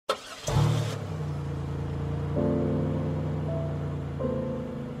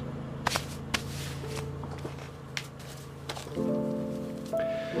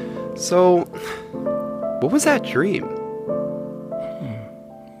So, what was that dream?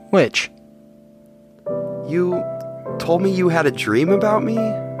 Which? You told me you had a dream about me,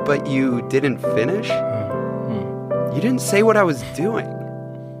 but you didn't finish? You didn't say what I was doing.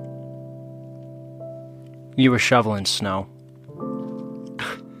 You were shoveling snow.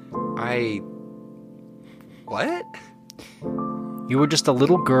 What? You were just a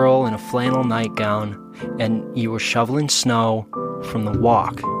little girl in a flannel nightgown, and you were shoveling snow from the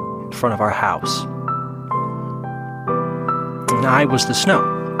walk in front of our house. And I was the snow.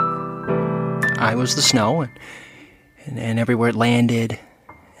 I was the snow, and everywhere it landed,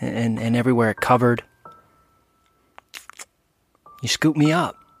 and everywhere it covered, you scooped me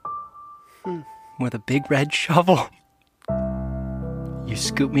up with a big red shovel. You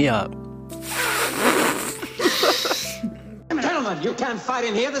scooped me up. Gentlemen, you can't fight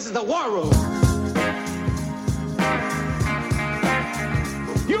in here. This is the war room.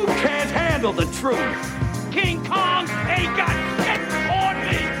 You can't handle the truth. King Kong ain't got shit on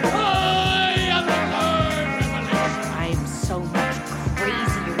me. I am the third revelation. I am so much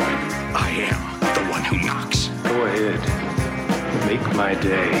crazier than you. I am the one who knocks. Go ahead. Make my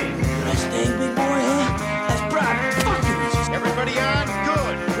day. Nice thing, big boy, huh? That's Brock. Fuck you. Everybody on?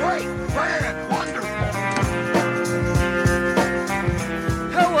 Good. Great. Grand. Wonderful.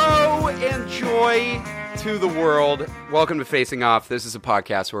 Hello and joy to the world. Welcome to Facing Off. This is a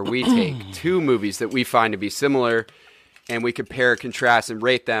podcast where we take two movies that we find to be similar and we compare, contrast, and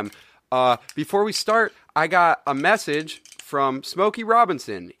rate them. Before we start, I got a message from Smokey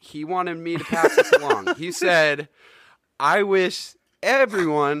Robinson. He wanted me to pass this along. He said, I wish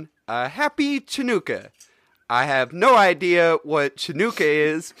everyone a happy Chinooka. I have no idea what Chinooka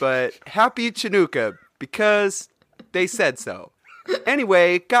is, but happy Chinooka because they said so.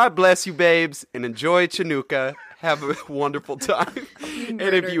 Anyway, God bless you, babes, and enjoy Chinooka. Have a wonderful time. And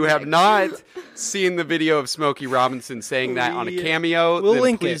if you have not seen the video of Smokey Robinson saying that on a cameo, we'll then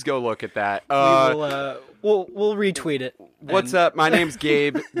link please it. go look at that. We'll retweet it. What's up? My name's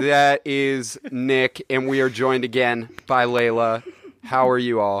Gabe. That is Nick, and we are joined again by Layla. How are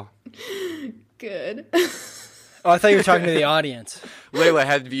you all? Good. Oh, I thought you were talking to the audience. Layla,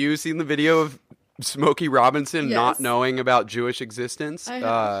 have you seen the video of Smokey Robinson Yes. not knowing about Jewish existence? I have.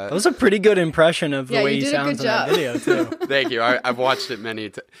 That was a pretty good impression of the Yeah, way you he did a sounds good in that job. video, too. Thank you. I've watched it many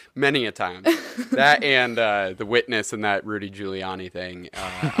a time. That and The Witness and that Rudy Giuliani thing. I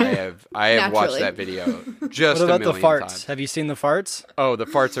have watched Naturally. that video just What about a the million farts? times. Have you seen the farts? Oh, the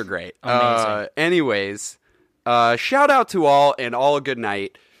farts are great. Amazing. Anyways, shout out to all and all a good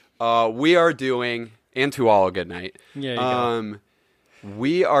night. We are doing, and to all a good night. Yeah, you go.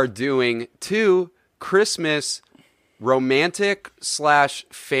 We are doing two Christmas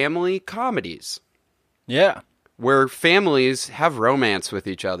romantic/family comedies Yeah. where families have romance with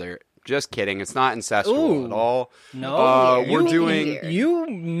each other. Just kidding. It's not incestual Ooh. at all. No. We're You- doing... Weird. You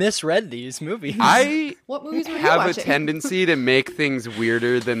misread these movies. I What movies were you have a watching? tendency to make things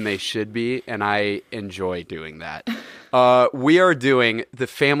weirder than they should be, and I enjoy doing that. We are doing The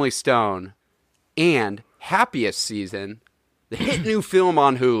Family Stone and Happiest Season, the hit new film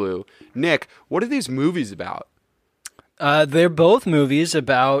on Hulu. Nick, what are these movies about? They're both movies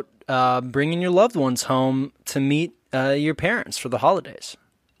about bringing your loved ones home to meet your parents for the holidays.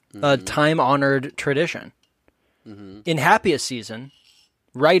 A time-honored tradition. In Happiest Season,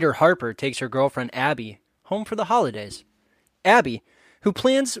 writer Harper takes her girlfriend Abby home for the holidays. Abby, who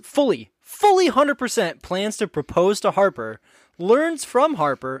plans fully 100% plans to propose to Harper, learns from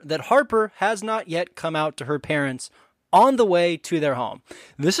Harper that Harper has not yet come out to her parents on the way to their home.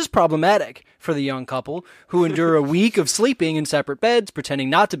 This is problematic for the young couple who endure a week of sleeping in separate beds, pretending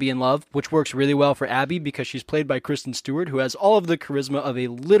not to be in love, which works really well for Abby because she's played by Kristen Stewart, who has all of the charisma of a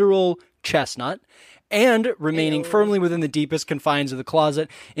literal chestnut, and remaining firmly within the deepest confines of the closet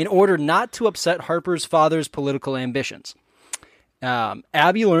in order not to upset Harper's father's political ambitions.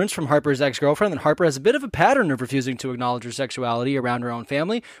 Abby learns from Harper's ex-girlfriend that Harper has a bit of a pattern of refusing to acknowledge her sexuality around her own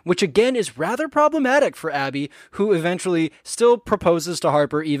family, which again is rather problematic for Abby, who eventually still proposes to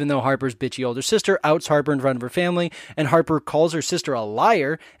Harper even though Harper's bitchy older sister outs Harper in front of her family, and Harper calls her sister a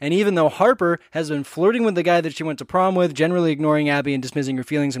liar, and even though Harper has been flirting with the guy that she went to prom with, generally ignoring Abby and dismissing her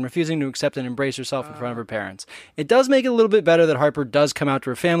feelings and refusing to accept and embrace herself in front of her parents. It does make it a little bit better that Harper does come out to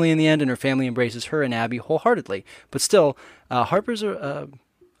her family in the end, and her family embraces her and Abby wholeheartedly, but still, Harper's a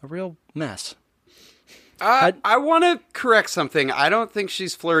real mess. I want to correct something. I don't think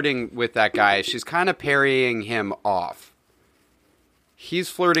she's flirting with that guy. She's kind of parrying him off. He's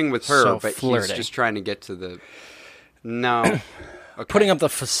flirting with her, So but flirting. he's just trying to get to the... No. putting up the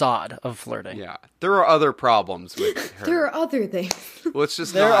facade of flirting. Yeah, there are other problems with her. There are other things. Let's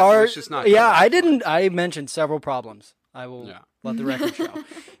just There not. are. Let's just not. Yeah, go I there. didn't. I mentioned several problems. I will Yeah. let the record show.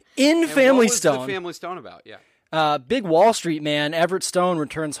 In And Family what was Stone, the Family Stone about? Yeah. big Wall Street man Everett Stone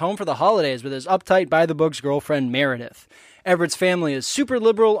returns home for the holidays with his uptight, by-the-books girlfriend Meredith. Everett's family is super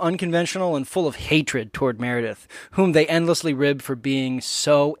liberal, unconventional, and full of hatred toward Meredith, whom they endlessly rib for being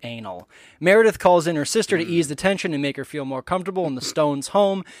so anal. Meredith calls in her sister to ease the tension and make her feel more comfortable in the Stones'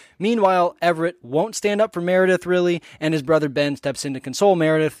 home. Meanwhile, Everett won't stand up for Meredith, really, and his brother Ben steps in to console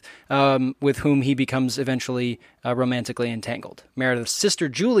Meredith, with whom he becomes eventually romantically entangled. Meredith's sister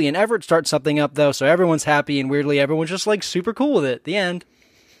Julie and Everett start something up, though, so everyone's happy, and weirdly, everyone's just, like, super cool with it. The end.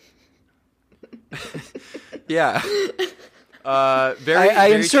 Yeah. I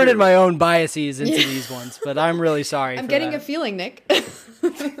Very inserted true. my own biases into these ones, but I'm really sorry. I'm for getting that. a feeling, Nick.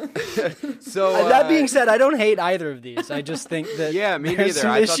 So That being said, I don't hate either of these. I just think that Yeah, me there's neither.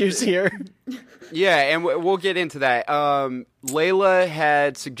 some I thought issues that- here. yeah, and we'll get into that. Layla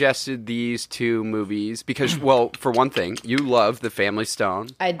had suggested these two movies because, well, for one thing, you love The Family Stone.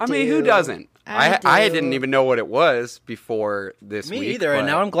 I mean, who do. doesn't? I do. didn't even know what it was before this Me week. either, and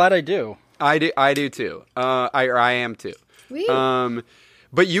but now I'm glad I do. I do too. I am too. Wee.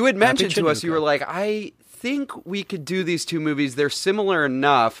 But you had mentioned to Chinooka. us, you were like, I think we could do these two movies. They're similar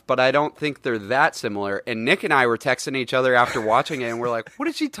enough, but I don't think they're that similar. And Nick and I were texting each other after watching it, and we're like, what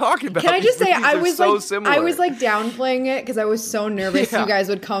is she talking about? Can I just These say movies I are was so like similar. I was like downplaying it because I was so nervous Yeah. you guys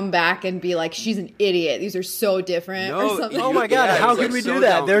would come back and be like, "She's an idiot. These are so different." or something. Oh my God, it how was, could we so do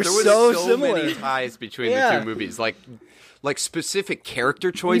that? dumb. They're there was so so similar. many ties between Yeah. the two movies, like specific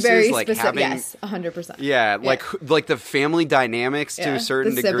character choices, Very like specific. having Yes, 100%. Yeah, like the family dynamics to Yeah, a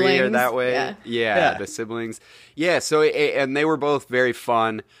certain the degree are siblings, that way. yeah. Yeah. The siblings. Yeah, so and they were both very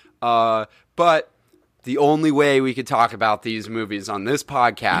fun. But the only way we could talk about these movies on this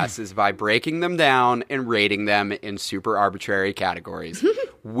podcast is by breaking them down and rating them in super arbitrary categories.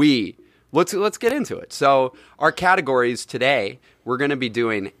 Let's get into it. So our categories today, we're going to be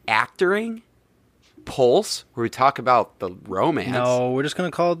doing acting, Pulse, where we talk about the romance. No, we're just going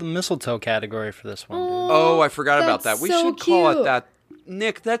to call it the mistletoe category for this one. Dude. Oh, I forgot about that. That's We so should call it cute. that.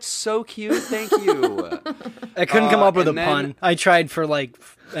 Nick, that's so cute. Thank you. I couldn't come up with a and then- pun. I tried for like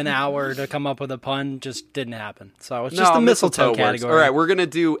an hour to come up with a pun, just didn't happen. So it's just the mistletoe works. category. All right, we're going to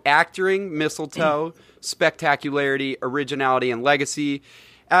do acting, mistletoe, spectacularity, originality, and legacy.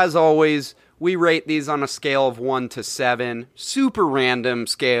 As always, we rate these on a scale of 1 to 7. Super random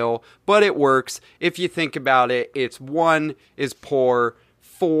scale, but it works. If you think about it, it's 1 is poor,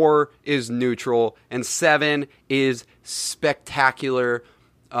 4 is neutral, and 7 is spectacular,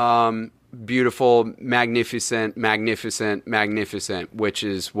 beautiful, magnificent, which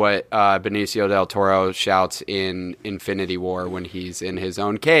is what Benicio del Toro shouts in Infinity War when he's in his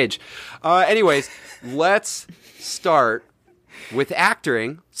own cage. Anyways, let's start with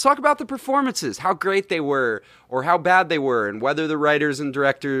acting. Let's talk about the performances, how great they were or how bad they were, and whether the writers and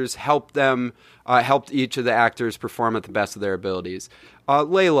directors helped each of the actors perform at the best of their abilities.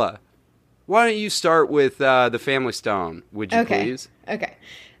 Layla, why don't you start with The Family Stone, would you please? Okay.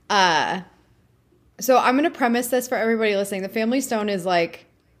 So I'm going to premise this for everybody listening. The Family Stone is like,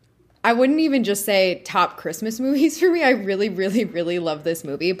 I wouldn't even just say top Christmas movies for me. I really, really, really love this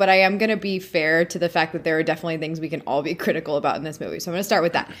movie. But I am going to be fair to the fact that there are definitely things we can all be critical about in this movie. So I'm going to start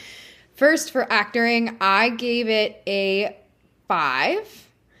with that. First, for acting, I gave it a 5.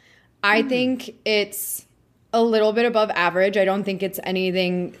 I think it's a little bit above average. I don't think it's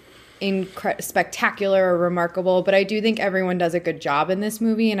anything spectacular or remarkable, but I do think everyone does a good job in this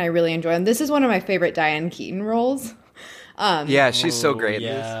movie, and I really enjoy them. This is one of my favorite Diane Keaton roles. Yeah, she's so great.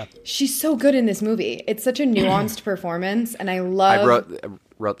 Yeah. She's so good in this movie. It's such a nuanced performance, and I love. I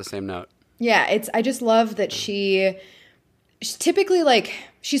wrote the same note. Yeah, I just love that she's typically like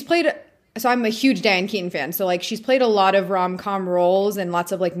she's played. So I'm a huge Diane Keaton fan. So like she's played a lot of rom-com roles and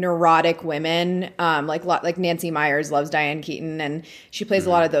lots of like neurotic women. Like Nancy Meyers loves Diane Keaton, and she plays a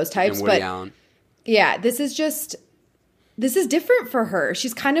lot of those types. And Woody But Allen. yeah, this is different for her.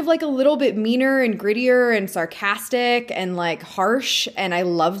 She's kind of like a little bit meaner and grittier and sarcastic and like harsh, and I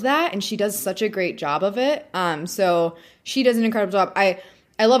love that, and she does such a great job of it. So she does an incredible job.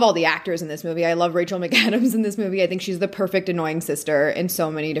 I love all the actors in this movie. I love Rachel McAdams in this movie. I think she's the perfect annoying sister in so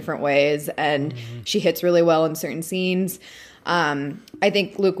many different ways, and she hits really well in certain scenes. I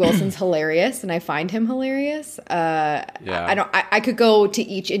think Luke Wilson's hilarious, and I find him hilarious. I could go to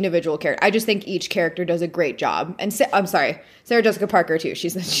each individual character. I just think each character does a great job. And I'm sorry, Sarah Jessica Parker too.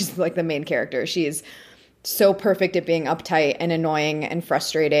 She's like the main character. She's so perfect at being uptight and annoying and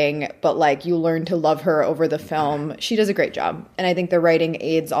frustrating, but like you learn to love her over the film. She does a great job. And I think the writing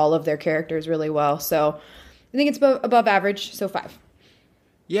aids all of their characters really well. So I think it's above average, so 5.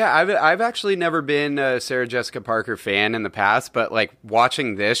 Yeah, I've actually never been a Sarah Jessica Parker fan in the past, but like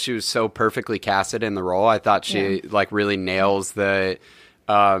watching this, she was so perfectly casted in the role. I thought she like really nails the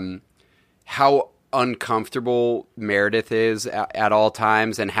how uncomfortable Meredith is at all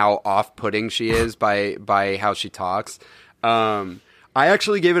times and how off-putting she is by how she talks. I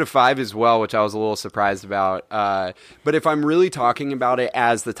actually gave it a 5 as well, which I was a little surprised about. But if I'm really talking about it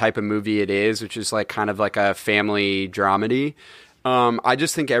as the type of movie it is, which is like kind of like a family dramedy, I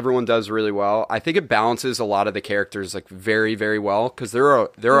just think everyone does really well. I think it balances a lot of the characters like very, very well because there are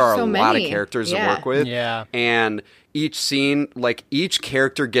so a lot of many. characters to Yeah. work with. Yeah. And each scene, like each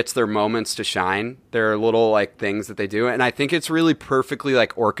character gets their moments to shine. There are little like things that they do, and I think it's really perfectly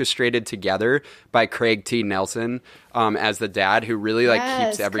like orchestrated together by Craig T. Nelson as the dad, who really like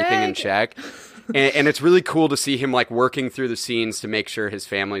Yes, keeps everything in Craig. check. And it's really cool to see him like working through the scenes to make sure his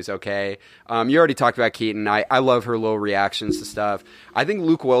family's okay. You already talked about Keaton. I love her little reactions to stuff. I think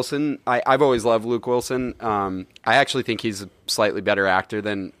Luke Wilson, I've always loved Luke Wilson. I actually think he's a slightly better actor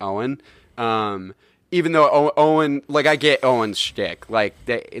than Owen. Even though Owen, like I get Owen's shtick. Like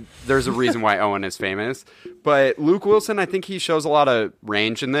there's a reason why Owen is famous. But Luke Wilson, I think he shows a lot of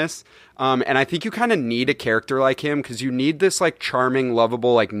range in this. And I think you kind of need a character like him because you need this like charming,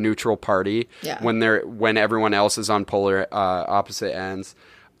 lovable, like neutral party when everyone else is on polar opposite ends.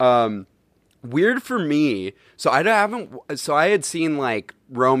 Weird for me. So I had seen like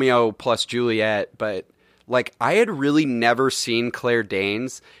Romeo plus Juliet, but like I had really never seen Claire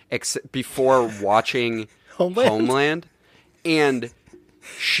Danes before watching Homeland. And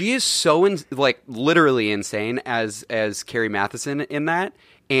she is so like literally insane as Carrie Mathison in that.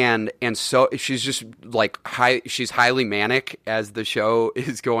 And so she's just like she's highly manic as the show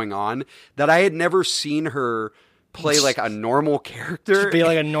is going on, that I had never seen her play like a normal character. Be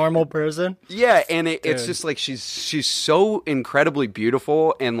like a normal person. Yeah, and it's just like she's so incredibly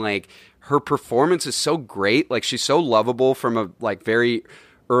beautiful, and like her performance is so great. Like she's so lovable from a like very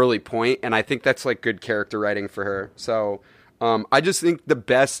early point, and I think that's like good character writing for her. So I just think the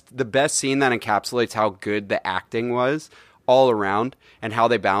best scene that encapsulates how good the acting was all around and how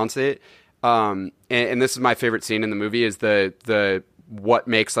they balance it. And this is my favorite scene in the movie is the what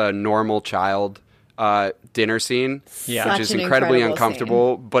makes a normal child dinner scene, Yeah. which is Such an incredibly incredible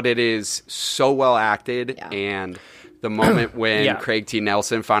uncomfortable, but it is so well acted. Yeah. And the moment when Yeah. Craig T.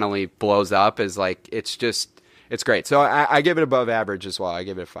 Nelson finally blows up is like, it's great. So I give it above average as well. I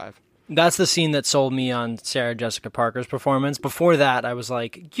give it a 5. That's the scene that sold me on Sarah Jessica Parker's performance. Before that, I was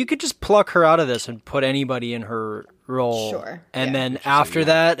like, you could just pluck her out of this and put anybody in her role. Sure, And yeah. then after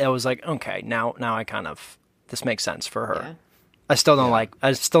that, I was like, okay, now I kind of, this makes sense for her. Yeah. I still don't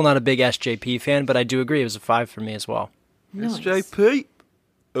I'm still not a big SJP fan, but I do agree it was a 5 for me as well. SJP.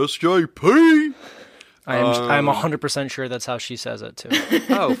 I'm 100% sure that's how she says it too.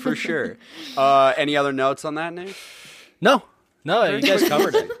 Oh, for sure. Any other notes on that, Nick? No, you guys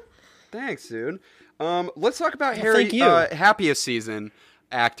covered it. Thanks, dude. Let's talk about thank you. happiest season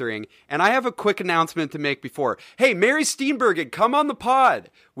acting. And I have a quick announcement to make before. Hey, Mary Steenburgen, come on the pod.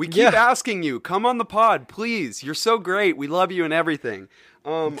 We keep asking you, come on the pod, please. You're so great. We love you and everything.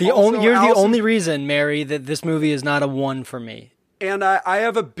 You're the Allison- only reason, Mary, that this movie is not a 1 for me. And I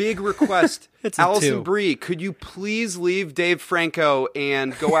have a big request. It's a Allison 2. Brie, could you please leave Dave Franco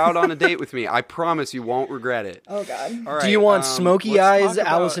and go out on a date with me? I promise you won't regret it. Oh God. All right, Do you want smoky let's eyes talk about-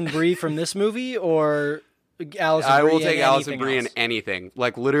 Allison Brie from this movie, or Allison I Brie will in take Allison anything Brie else? in anything,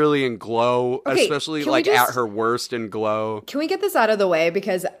 like literally in Glow, Okay, especially can we like just- at her worst in Glow. Can we get this out of the way?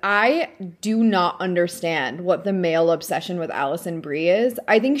 Because I do not understand what the male obsession with Allison Brie is.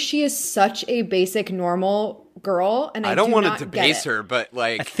 I think she is such a basic, normal girl, and I I don't do want not to get debase it. her, but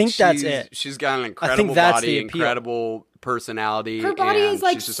like I think that's it. She's got an incredible that's the body, appeal. incredible personality. Her body and is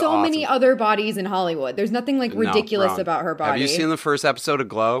like she's just so many awesome. other bodies in Hollywood. There's nothing like No, ridiculous wrong. about her body. Have you seen the first episode of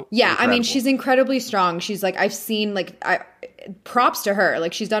Glow? Yeah, I mean, Incredible. she's incredibly strong. She's like, I've seen props to her.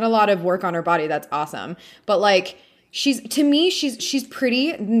 Like, she's done a lot of work on her body. That's awesome. But like, she's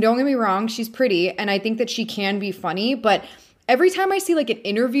pretty. Don't get me wrong, she's pretty, and I think that she can be funny. But every time I see like an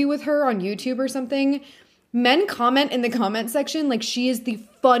interview with her on YouTube or something, men comment in the comment section like she is the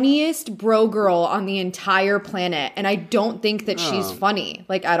funniest bro girl on the entire planet, and I don't think that she's funny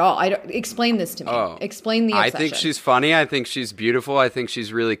like at all. Explain this to me. Explain the obsession. I think she's funny. I think she's beautiful. I think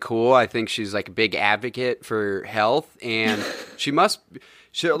she's really cool. I think she's like a big advocate for health, and she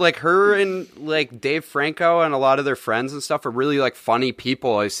like her and like Dave Franco and a lot of their friends and stuff are really like funny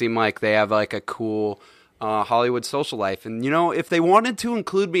people. They seem like they have like a cool Hollywood social life. And, if they wanted to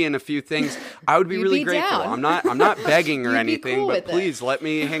include me in a few things, I would be You'd really be grateful. down. I'm not begging or You'd be anything, cool but with it. please let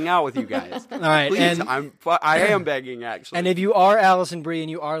me hang out with you guys. All right, Please, and I am begging, actually. and if you are Allison Brie and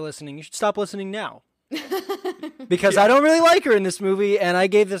you are listening, you should stop listening now. Because I don't really like her in this movie, and I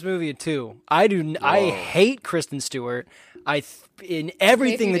gave this movie a 2. I hate Kristen Stewart. In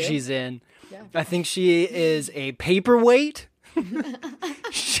everything Maybe that you do. she's in, I think she is a paperweight.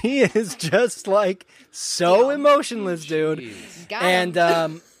 She is just like so emotionless, dude. Got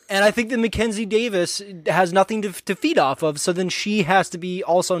him. And I think that Mackenzie Davis has nothing to feed off of, so then she has to be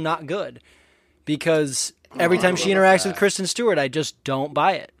also not good. Because every time she interacts with Kristen Stewart, I just don't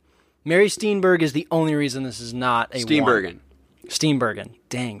buy it. Mary Steenburgen is the only reason this is not a Steenburgen. 1. Steenburgen.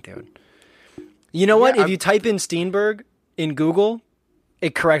 Dang, dude. You know what? If you type in Steenberg in Google,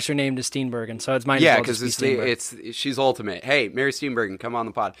 it corrects her name to Steenburgen, so it's mine. Yeah, because because she's ultimate. Hey, Mary Steenburgen, come on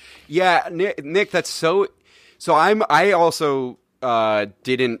the pod. Yeah, Nick, that's so. So I also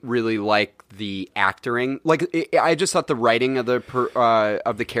didn't really like the acting. Like I just thought the writing of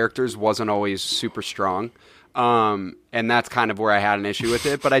the characters wasn't always super strong, and that's kind of where I had an issue with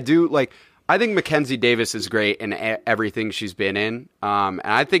it. But I think Mackenzie Davis is great in everything she's been in, and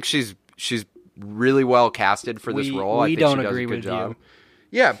I think she's really well casted for this role. I We think don't she does agree a good with job. you.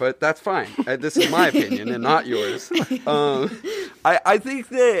 Yeah, but that's fine. This is my opinion and not yours. I think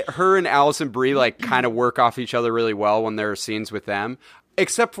that her and Allison Brie kind of work off each other really well when there are scenes with them.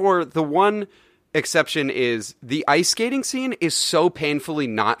 Except for the one exception is the ice skating scene is so painfully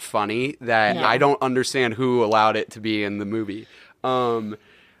not funny that I don't understand who allowed it to be in the movie.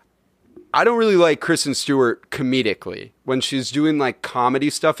 I don't really like Kristen Stewart comedically. When she's doing comedy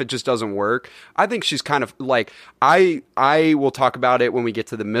stuff, it just doesn't work. I think she's kind of I will talk about it when we get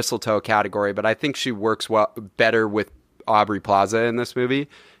to the mistletoe category, but I think she works better with Aubrey Plaza in this movie,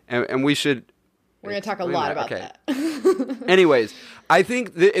 and we should. We're going to talk a lot about that. Anyways, I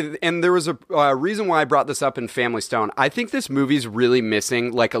think, and there was a reason why I brought this up in Family Stone. I think this movie's really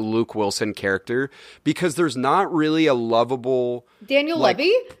missing a Luke Wilson character because there's not really a lovable Daniel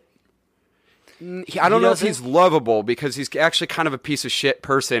Levy? I don't know if he's lovable because he's actually kind of a piece of shit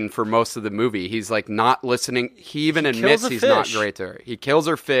person for most of the movie. He's not listening. He even admits he's not great to her. He kills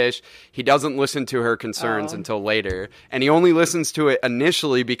her fish. He doesn't listen to her concerns until later. And he only listens to it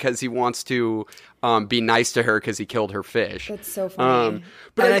initially because he wants to be nice to her because he killed her fish. That's so funny.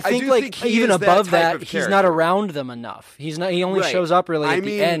 But I think he even is above type that, of he's character. not around them enough. He's not. He only shows up really at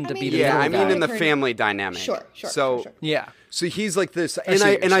the end to be the yeah. middle I mean, guy. in the family dynamic. Sure. So Yeah. So he's like this, see and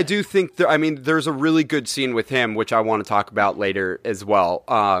what you're I do think there's a really good scene with him, which I want to talk about later as well.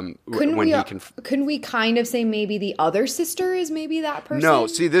 Couldn't we kind of say maybe the other sister is maybe that person? No,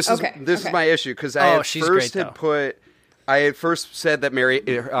 see, this is my issue because I had first said that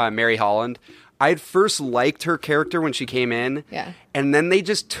Mary Holland. I had first liked her character when she came in, and then they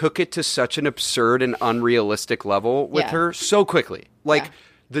just took it to such an absurd and unrealistic level with her so quickly,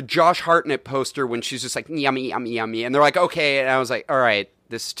 the Josh Hartnett poster when she's just yummy, yummy, yummy. And they're like, okay. And I was like, all right,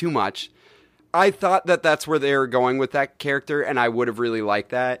 this is too much. I thought that that's where they were going with that character, and I would have really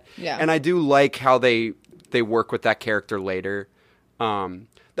liked that. Yeah. And I do like how they work with that character later.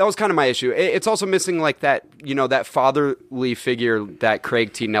 That was kind of my issue. It's also missing that fatherly figure that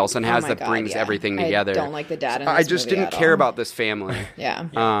Craig T. Nelson has brings everything together. I don't like the dad in this I just movie didn't at care all. about this family. Yeah.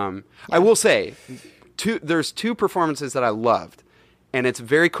 I will say, there's two performances that I loved. And it's a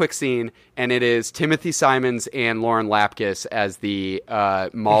very quick scene, and it is Timothy Simons and Lauren Lapkus as the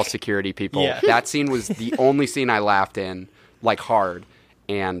mall security people. Yeah. That scene was the only scene I laughed in, hard,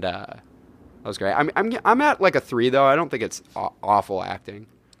 and that was great. I'm at a 3 though. I don't think it's awful acting.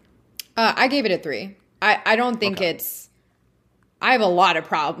 I gave it a 3. I don't think it's. I have a lot of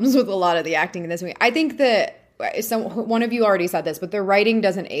problems with a lot of the acting in this movie. I think that one of you already said this, but the writing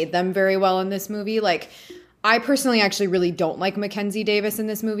doesn't aid them very well in this movie. I personally actually really don't like Mackenzie Davis in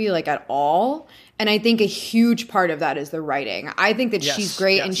this movie, at all. And I think a huge part of that is the writing. I think that she's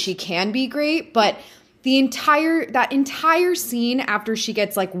great and she can be great, but that entire scene after she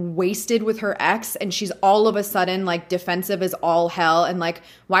gets wasted with her ex and she's all of a sudden defensive as all hell and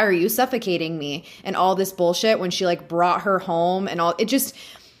why are you suffocating me? And all this bullshit when she brought her home and all,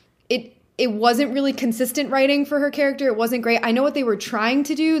 it wasn't really consistent writing for her character. It wasn't great. I know what they were trying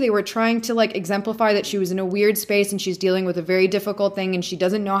to do. They were trying to exemplify that she was in a weird space and she's dealing with a very difficult thing and she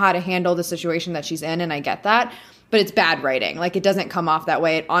doesn't know how to handle the situation that she's in, and I get that. but it's bad writing. Like, it doesn't come off that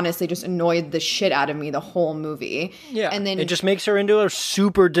way. It honestly just annoyed the shit out of me the whole movie. Yeah, and then it just makes her into a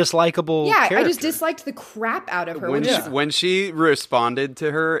super dislikable character. I just disliked the crap out of her. When she responded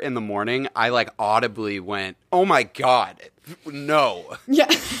to her in the morning, I like audibly went, "Oh my god, no!" Yeah.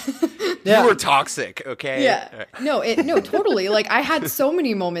 You were toxic, okay? Yeah. No, totally. Like, I had so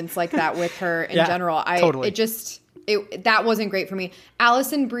many moments like that with her in general. Totally. That wasn't great for me.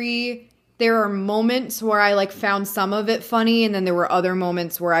 Alison Brie, there are moments where I like found some of it funny, and then there were other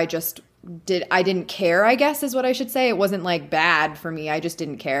moments where I didn't care, I guess is what I should say. It wasn't like bad for me. I just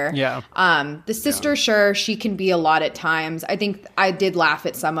didn't care. Yeah. The sister, sure, she can be a lot at times. I think I did laugh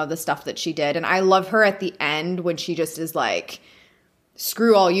at some of the stuff that she did. And I love her at the end when she just is like,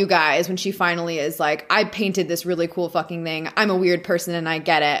 screw all you guys, when she finally is like, I painted this really cool fucking thing. I'm a weird person and I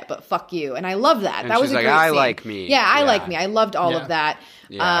get it, but fuck you. And I love that. And that was she's a like, great I scene. like me. Yeah, I like me. I loved all of that.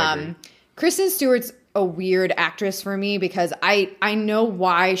 Yeah, I agree. Kristen Stewart's a weird actress for me because I know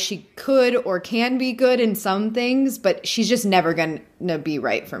why she could or can be good in some things, but she's just never gonna be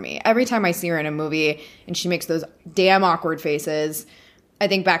right for me. Every time I see her in a movie and she makes those damn awkward faces, I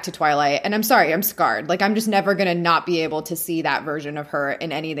think back to Twilight, and I'm sorry, I'm scarred. Like, I'm just never gonna not be able to see that version of her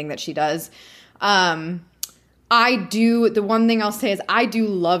in anything that she does. The one thing I'll say is I do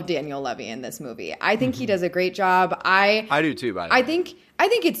love Daniel Levy in this movie. I think he does a great job. I do too, by the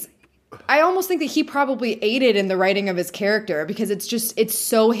way. I almost think that he probably aided in the writing of his character because it's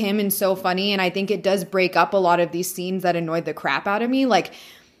so him and so funny, and I think it does break up a lot of these scenes that annoyed the crap out of me. Like,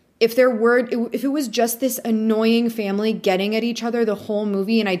 if it was just this annoying family getting at each other the whole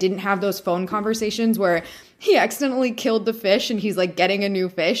movie and I didn't have those phone conversations where he accidentally killed the fish and he's like getting a new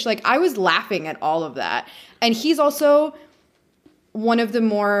fish, like, I was laughing at all of that. And he's also one of the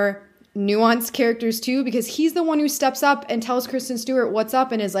more nuanced characters too, because he's the one who steps up and tells Kristen Stewart what's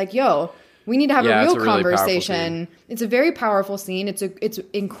up and is like, yo, we need to have a real really conversation. It's a very powerful scene. It's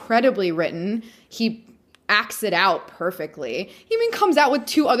incredibly written. He acts it out perfectly. He even comes out with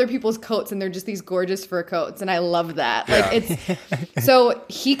 2 other people's coats and they're just these gorgeous fur coats, and I love that. Like, so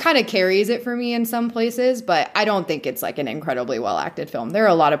he kind of carries it for me in some places, but I don't think it's like an incredibly well acted film. There are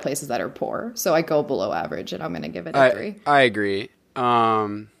a lot of places that are poor, so I go below average and I'm going to give it a 3. I agree.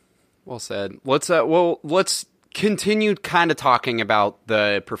 Well said. Let's continue kind of talking about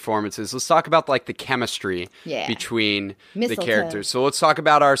the performances. Let's talk about like the chemistry between the characters. So let's talk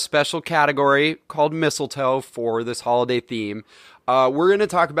about our special category called Mistletoe for this holiday theme. We're going to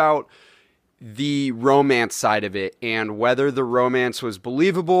talk about the romance side of it and whether the romance was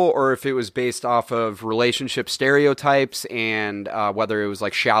believable or if it was based off of relationship stereotypes and whether it was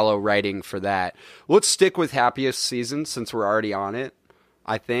like shallow writing for that. Let's stick with Happiest Season since we're already on it,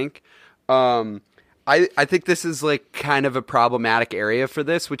 I think. I think this is like kind of a problematic area for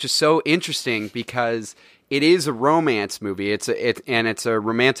this, which is so interesting because it is a romance movie. It's a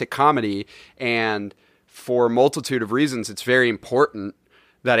romantic comedy, and for a multitude of reasons, it's very important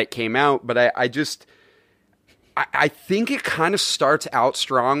that it came out. But I think it kind of starts out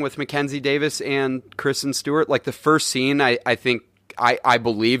strong with Mackenzie Davis and Kristen Stewart. Like the first scene, I think I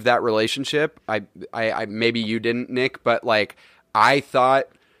believe that relationship. I maybe you didn't, Nick, but like I thought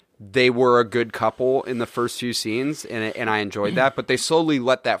they were a good couple in the first few scenes, and I enjoyed that. But they slowly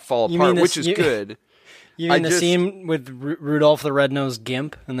let that fall apart, which is good. You mean the scene with Rudolph the Red-Nosed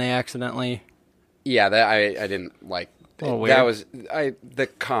Gimp, and they accidentally... Yeah, that I didn't like. That was the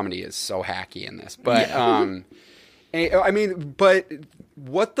comedy is so hacky in this, but I mean, but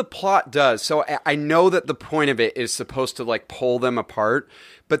what the plot does. So I know that the point of it is supposed to like pull them apart,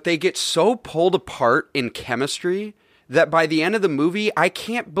 but they get so pulled apart in chemistry that by the end of the movie, I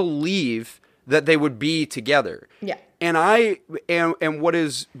can't believe that they would be together. Yeah. And what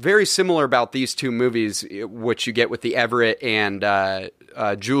is very similar about these two movies, which you get with the Everett and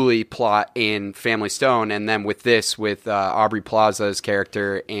Julie plot in Family Stone, and then with this, with Aubrey Plaza's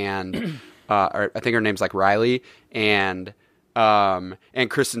character and I think her name's like Riley and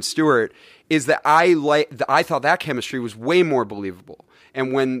Kristen Stewart, is that I thought that chemistry was way more believable.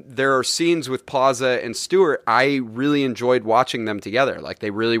 And when there are scenes with Plaza and Stewart, I really enjoyed watching them together. Like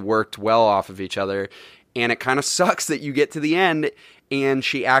they really worked well off of each other. And it kind of sucks that you get to the end and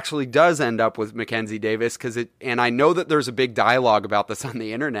she actually does end up with Mackenzie Davis and I know that there's a big dialogue about this on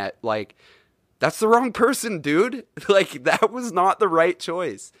the internet. Like, that's the wrong person, dude. Like, that was not the right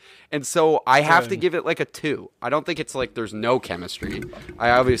choice. And so I have to give it like a 2. I don't think it's like there's no chemistry. I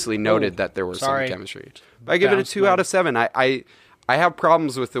obviously noted that there was some chemistry. But I give it a 2 out of 7. I have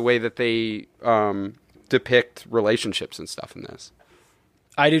problems with the way that they depict relationships and stuff in this.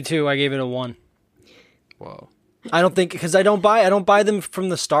 I do too. I gave it a 1. Whoa. I don't think, because I don't buy them from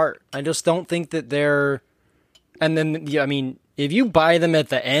the start. I just don't think that they're And then, yeah, I mean, if you buy them at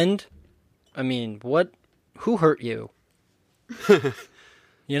the end, I mean, what? Who hurt you?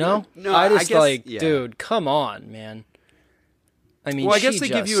 You know? No, I just I guess, dude, come on, man. I mean, well, I guess they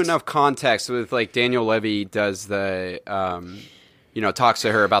give you enough context with like Daniel Levy does the, talks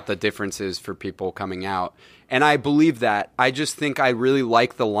to her about the differences for people coming out. And I believe that. I just think I really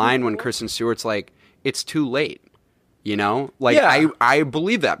like the line when Kristen Stewart's like, it's too late. You know? Like, yeah. I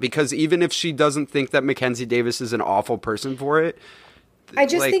believe that because even if she doesn't think that Mackenzie Davis is an awful person for it, I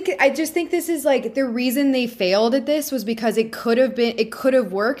just think this is like the reason they failed at this was because it could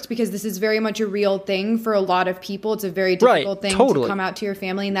have worked because this is very much a real thing for a lot of people. It's a very difficult thing to come out to your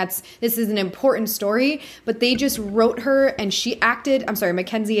family, and this is an important story, but they just wrote her and she acted,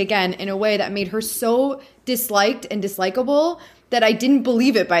 Mackenzie again, in a way that made her so disliked and dislikable that I didn't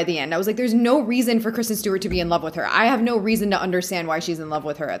believe it by the end. I was like, there's no reason for Kristen Stewart to be in love with her. I have no reason to understand why she's in love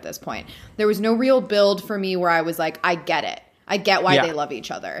with her at this point. There was no real build for me where I was like, I get it. I get why they love each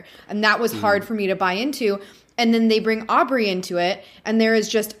other. And that was hard for me to buy into. And then they bring Aubrey into it, and there is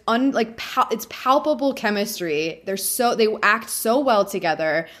just it's palpable chemistry. They act so well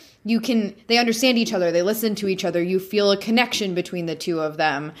together. They understand each other. They listen to each other. You feel a connection between the two of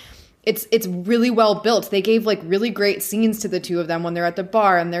them. It's really well built. They gave like really great scenes to the two of them when they're at the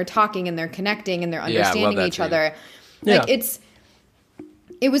bar and they're talking and they're connecting and they're understanding each other. Like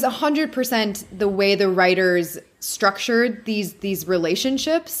it was 100% the way the writers structured these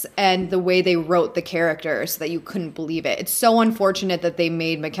relationships and the way they wrote the characters so that you couldn't believe it. It's so unfortunate that they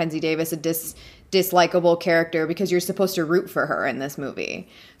made Mackenzie Davis a dislikable character because you're supposed to root for her in this movie.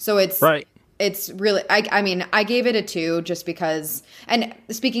 So it's right. It's really, I mean, I gave it a 2 just because, and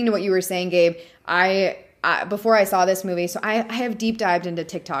speaking to what you were saying, Gabe, before I saw this movie, so I have deep dived into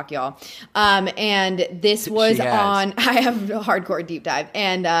TikTok, y'all. And this was I have a hardcore deep dive.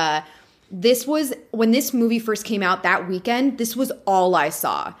 And this was, when this movie first came out that weekend, this was all I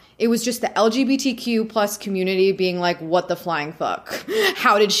saw. It was just the LGBTQ plus community being like, what the flying fuck?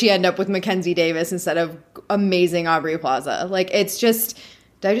 How did she end up with Mackenzie Davis instead of amazing Aubrey Plaza? Like, it's just,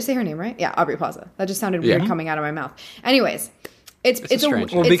 did I just say her name right? Yeah, Aubrey Plaza. That just sounded weird coming out of my mouth. Anyways, it's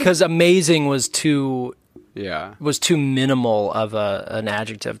because amazing was too minimal of an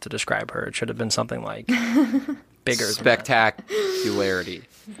adjective to describe her. It should have been something like bigger. Spectacularity.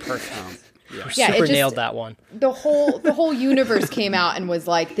 Perfect. Super nailed that one. The whole universe came out and was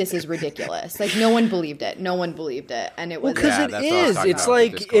like, this is ridiculous. Like, no one believed it. And it was because it is. It's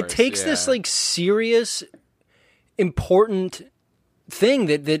like it takes this like serious, important thing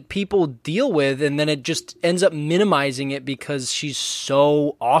that people deal with, and then it just ends up minimizing it because she's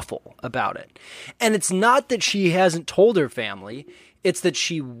so awful about it. And it's not that she hasn't told her family, it's that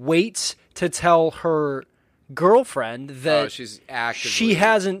she waits to tell her girlfriend that she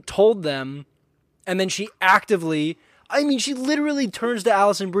hasn't told them, and then she literally turns to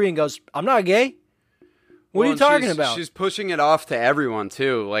Alison Brie and goes, I'm not gay. What are you talking about? She's pushing it off to everyone,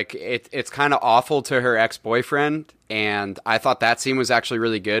 too. Like, it's kind of awful to her ex-boyfriend, and I thought that scene was actually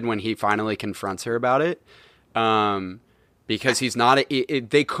really good when he finally confronts her about it. Because he's not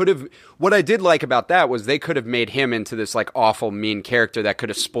they could have, what I did like about that was they could have made him into this, like, awful, mean character that could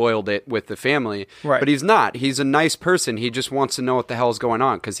have spoiled it with the family. Right. But he's not. He's a nice person. He just wants to know what the hell's going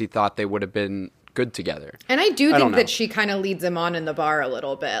on because he thought they would have been good together. And I think that she kind of leads him on in the bar a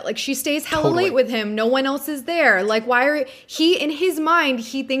little bit. Like, she stays hella late with him. No one else is there. Like, in his mind,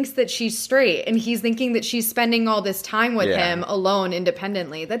 he thinks that she's straight, and he's thinking that she's spending all this time with him alone,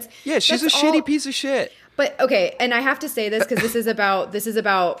 independently. She's a shitty piece of shit. But okay, and I have to say this because this is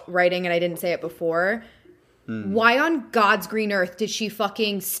about writing, and I didn't say it before. Why on God's green earth did she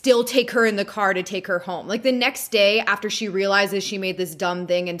fucking still take her in the car to take her home? Like, the next day after she realizes she made this dumb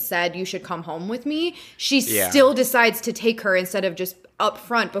thing and said, you should come home with me, she still decides to take her instead of just up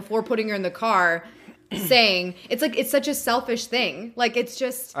front before putting her in the car saying, it's like, it's such a selfish thing. Like, it's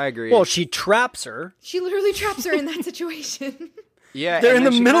just... I agree. Well, she traps her. She literally traps her in that situation. Yeah, they're in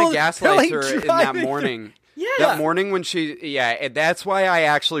the middle of gaslights her in that morning. Yeah. That morning when that's why I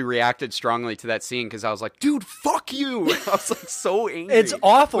actually reacted strongly to that scene, because I was like, dude, fuck you. I was like so angry. It's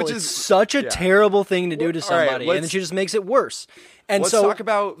awful. It's such a terrible thing to do to somebody, and then she just makes it worse. And let's talk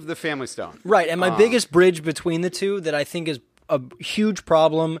about the Family Stone. Right, and my biggest bridge between the two that I think is a huge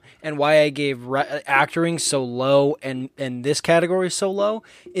problem and why I gave acting so low and this category so low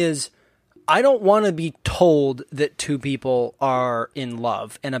is I don't want to be told that two people are in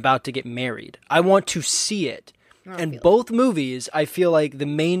love and about to get married. I want to see it. And both movies, I feel like the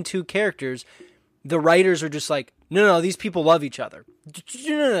main two characters, the writers are just like, no, these people love each other.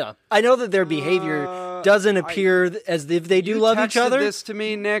 No. I know that their behavior doesn't appear as if they do love each texted other. This to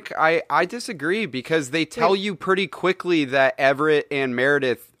me, Nick. I disagree because they tell you pretty quickly that Everett and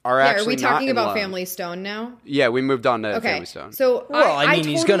Meredith are Yeah, actually are we not talking in about love. Family Stone now? Yeah, we moved on to Okay. Family Stone. So Well, I mean,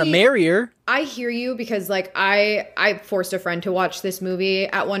 he's gonna marry her. I hear you because like I forced a friend to watch this movie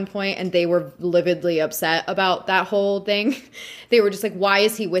at one point and they were lividly upset about that whole thing. They were just like, why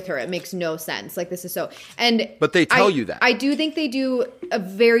is he with her? It makes no sense. Like this is so But they tell you that. I do think they do a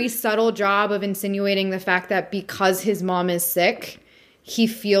very subtle job of insinuating the fact that because his mom is sick, he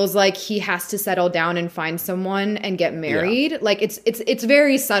feels like he has to settle down and find someone and get married. Like it's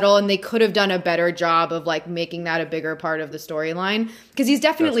very subtle, and they could have done a better job of like making that a bigger part of the storyline because he's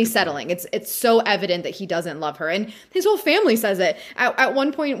definitely settling. It's so evident that he doesn't love her, and his whole family says it. At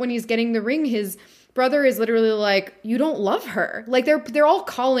one point when he's getting the ring, his brother is literally like, "You don't love her." Like they're all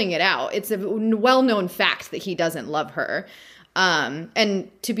calling it out. It's a well-known fact that he doesn't love her. And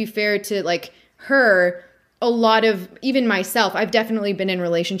to be fair to like her, a lot of, even myself, I've definitely been in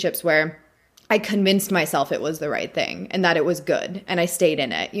relationships where I convinced myself it was the right thing and that it was good and I stayed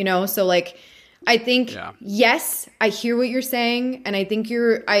in it, you know? So like, I think, yes, I hear what you're saying. And I think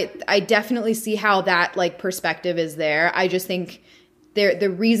I definitely see how that like perspective is there. I just think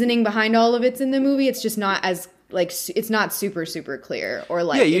the reasoning behind all of it's in the movie. It's just not as like, it's not super, super clear or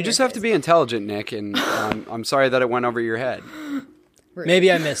like. Yeah, you just have to be intelligent, Nick. And I'm sorry that it went over your head.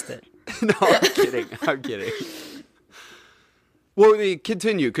 Maybe I missed it. No, I'm kidding. I'm kidding. Well,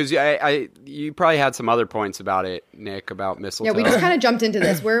 continue because you probably had some other points about it, Nick, about mistletoe. Yeah, we just kind of jumped into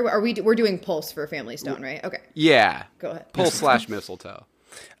this. Where are we? We're doing Pulse for Family Stone, right? Okay. Yeah. Go ahead. Pulse/mistletoe.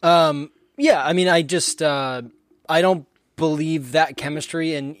 Yeah, I mean, I just I don't believe that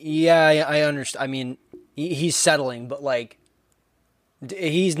chemistry, and yeah, I understand. I mean, he's settling, but like,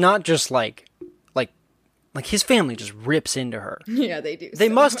 he's not just like his family just rips into her. Yeah, they do. They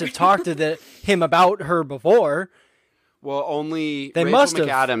must have talked to him about her before. Well, only They Rachel must have.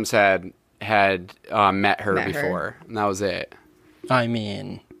 McAdams had met her before, and that was it. I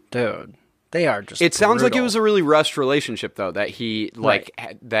mean, dude, they are just. It sounds like it brutal. was a really rushed relationship, though. That he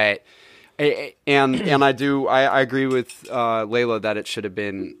that, and I agree with Layla that it should have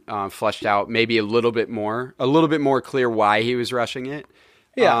been fleshed out, maybe a little bit more clear why he was rushing it.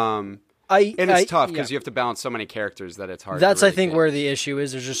 Yeah. It's tough because yeah. you have to balance so many characters that it's hard. That's, to really I think, get. where the issue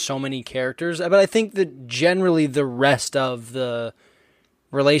is. There's just so many characters. But I think that generally the rest of the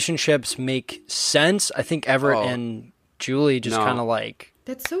relationships make sense. I think Everett and Julie just kind of like...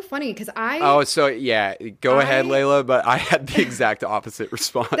 That's so funny because Go ahead, Layla, but I had the exact opposite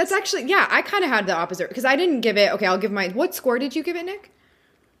response. That's actually, yeah, I kind of had the opposite because I didn't give it, okay, I'll give what score did you give it, Nick?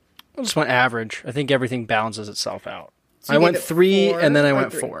 I just went average. I think everything balances itself out. So you I went gave it 3 4 and then I or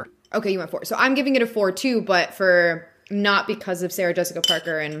went 3? 4. Okay, you went 4. So I'm giving it a 4 too, but not because of Sarah Jessica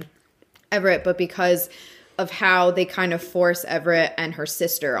Parker and Everett, but because of how they kind of force Everett and her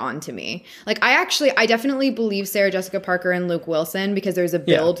sister onto me. Like I definitely believe Sarah Jessica Parker and Luke Wilson because there's a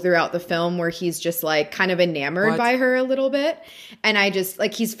build throughout the film where he's just like kind of enamored by her a little bit. And I just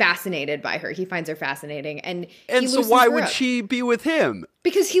like, he's fascinated by her. He finds her fascinating. And so why would she be with him?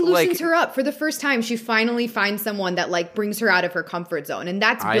 Because he loosens her up. For the first time, she finally finds someone that like brings her out of her comfort zone. And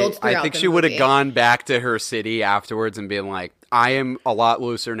that's built throughout I think the she would have movie. gone back to her city afterwards and been like, I am a lot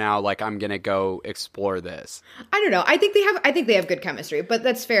looser now. Like, I'm going to go explore this. I don't know. I think they have good chemistry, but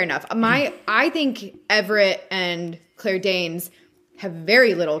that's fair enough. I think Everett and Claire Danes have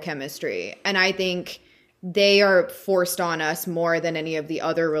very little chemistry, and I think they are forced on us more than any of the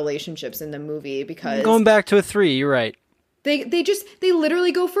other relationships in the movie because Going back to a 3, you're right. They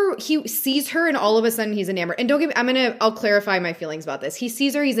literally go for, he sees her and all of a sudden he's enamored. And I'll clarify my feelings about this. He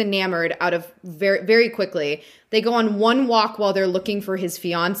sees her, he's enamored out of very, very quickly. They go on one walk while they're looking for his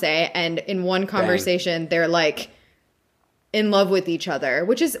fiance. And in one conversation, they're like in love with each other,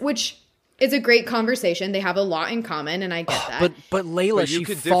 which is a great conversation. They have a lot in common and I get that. But Layla, But you she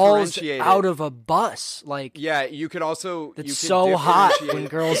could falls differentiate out it. of a bus. Like, Yeah, you could also... it's you could so hot differentiate- when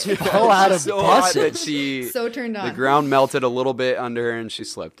girls fall out of so hot buses. that she... So turned on. The ground melted a little bit under her and she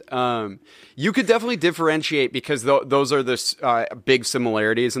slipped. You could definitely differentiate because those are the big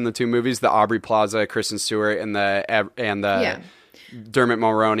similarities in the two movies: the Aubrey Plaza, Kristen Stewart, and the Dermot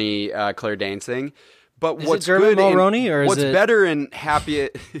Mulroney, Claire Danes thing. But Is what's it Dermot good in- Mulroney or is what's it- better and happy?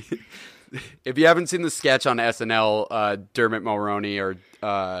 If you haven't seen the sketch on SNL, Dermot Mulroney or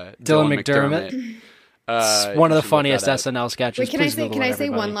Dylan McDermott. One of the funniest SNL. SNL sketches. Wait, can Please I Google it, say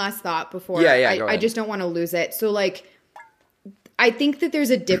one everybody. last thought before? Yeah, go I ahead. just don't want to lose it. So like, I think that there's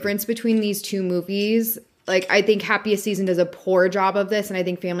a difference between these two movies. Like, I think Happiest Season does a poor job of this, and I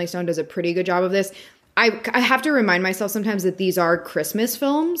think Family Stone does a pretty good job of this. I have to remind myself sometimes that these are Christmas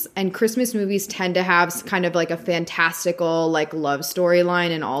films, and Christmas movies tend to have kind of like a fantastical like love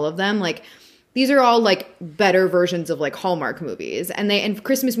storyline in all of them. Like these are all like better versions of like Hallmark movies, and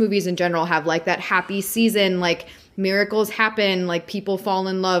Christmas movies in general have like that happy season, like miracles happen, like people fall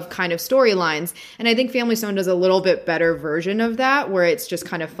in love kind of storylines. And I think Family Stone does a little bit better version of that, where it's just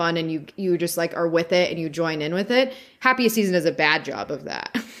kind of fun and you just like are with it and you join in with it. Happiest Season does a bad job of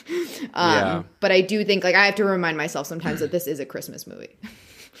that. But I do think like I have to remind myself sometimes that this is a Christmas movie.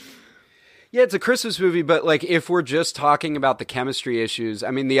 Yeah, it's a Christmas movie, but like if we're just talking about the chemistry issues,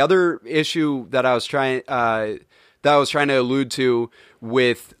 I mean, the other issue that I was trying to allude to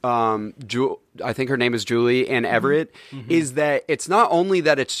with I think her name is Julie and Everett, is that it's not only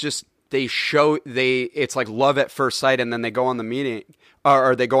that it's just it's like love at first sight, and then they go on the meeting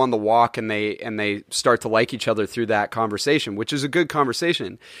or they go on the walk and they start to like each other through that conversation, which is a good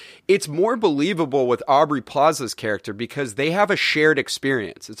conversation. It's more believable with Aubrey Plaza's character because they have a shared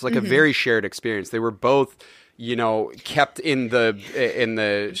experience. It's like a very shared experience. They were both, you know, kept in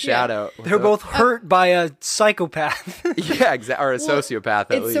the shadow. They're both hurt by a psychopath. Yeah, exactly, or a sociopath.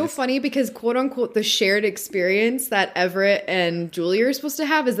 At It's least. so funny because quote unquote the shared experience that Everett and Julie are supposed to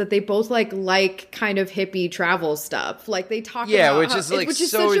have is that they both like kind of hippie travel stuff. Like they talk about which is like which is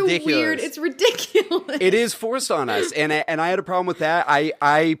so such ridiculous. a weird. It's ridiculous. It is forced on us, and I had a problem with that.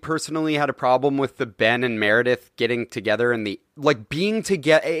 I personally had a problem with the Ben and Meredith getting together and the like being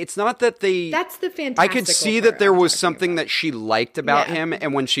together. It's not that they. That's the fantastic. I could see that there was something about. that she liked about him,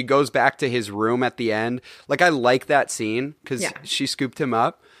 and when she goes back to his room at the end, like I like that scene because she scooped him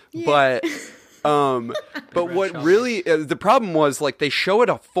up, but. But what really the problem was like they show it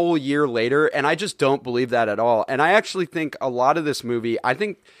a full year later, and I just don't believe that at all. And I actually think a lot of this movie, I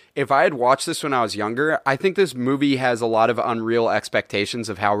think if I had watched this when I was younger, I think this movie has a lot of unreal expectations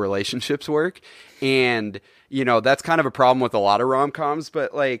of how relationships work. And, you know, that's kind of a problem with a lot of rom-coms,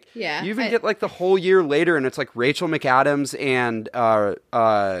 but like you even get like the whole year later and it's like Rachel McAdams and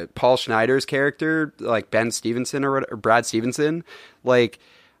Paul Schneider's character, like Ben Stevenson or Brad Stevenson, like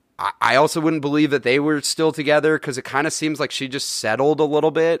I also wouldn't believe that they were still together because it kind of seems like she just settled a little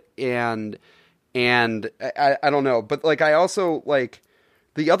bit, and I don't know. But like I also like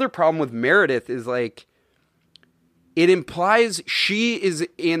the other problem with Meredith is like it implies she is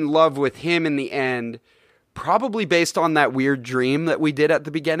in love with him in the end, probably based on that weird dream that we did at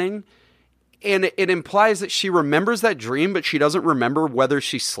the beginning. And it implies that she remembers that dream, but she doesn't remember whether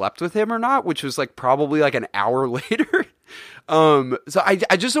she slept with him or not, which was like probably like an hour later. So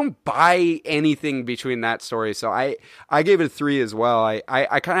I just don't buy anything between that story. So I gave it a 3 as well. I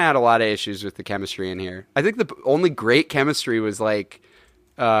kind of had a lot of issues with the chemistry in here. I think the only great chemistry was like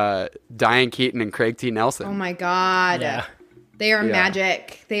Diane Keaton and Craig T. Nelson. Oh my God. Yeah. They are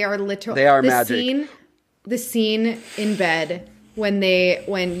magic. They are literal. They are magic. The scene in bed when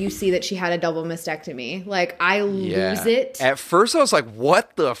you see that she had a double mastectomy, like I lose it. At first I was like,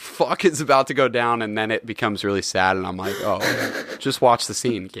 what the fuck is about to go down? And then it becomes really sad. And I'm like, oh, just watch the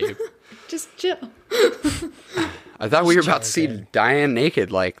scene, Gabe. Just chill. I thought we were about to see Diane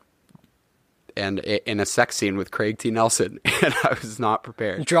naked, like, and in a sex scene with Craig T. Nelson. And I was not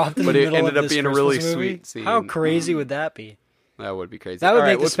prepared. Dropped in but the it middle ended of up this being a Christmas really movie? sweet scene. How crazy would that be? That would be crazy. That would All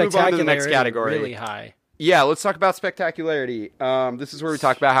make right, the let's move on to the next spectacularity category. really high. Yeah, let's talk about spectacularity. This is where we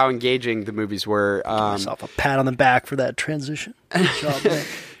talk about how engaging the movies were. Myself a pat on the back for that transition. Good job,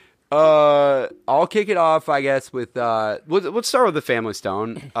 man. I'll kick it off, I guess, with let's start with The Family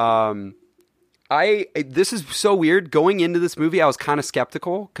Stone. This is so weird. Going into this movie, I was kind of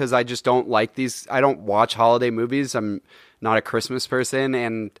skeptical because I just don't like these. I don't watch holiday movies. I'm not a Christmas person,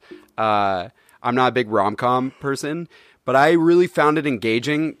 and I'm not a big rom-com person. But I really found it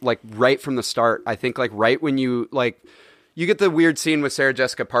engaging, like right from the start. I think like right when you get the weird scene with Sarah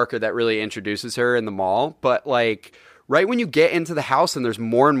Jessica Parker that really introduces her in the mall. But like right when you get into the house and there's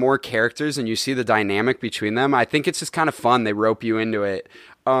more and more characters and you see the dynamic between them, I think it's just kind of fun. They rope you into it.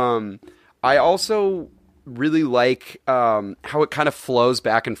 I also really like how it kind of flows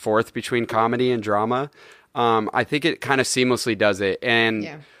back and forth between comedy and drama. I think it kind of seamlessly does it.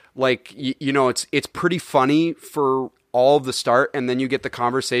 And like, you know, it's pretty funny for all of the start, and then you get the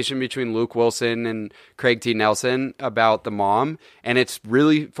conversation between Luke Wilson and Craig T. Nelson about the mom, and it's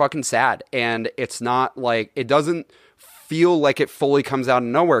really fucking sad. And it's not like, it doesn't feel like it fully comes out of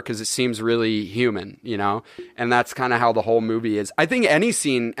nowhere because it seems really human, you know? And that's kind of how the whole movie is. I think any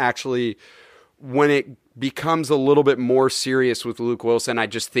scene, actually, when it becomes a little bit more serious with Luke Wilson, I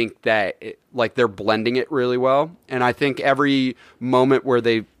just think that like they're blending it really well. And I think every moment where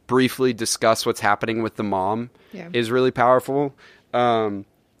they briefly discuss what's happening with the mom is really powerful.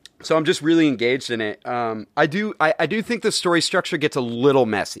 So I'm just really engaged in it. I do think the story structure gets a little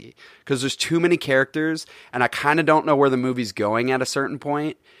messy because there's too many characters, and I kind of don't know where the movie's going at a certain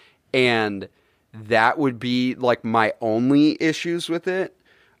point, and that would be like my only issues with it.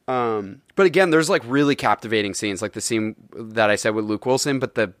 But again, there's like really captivating scenes, like the scene that I said with Luke Wilson.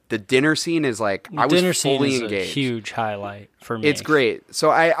 But the dinner scene is like I was Dinner scene fully is engaged. a huge highlight for me. It's great. So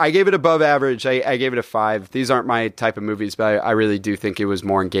I gave it above average. I gave it a 5. These aren't my type of movies, but I really do think it was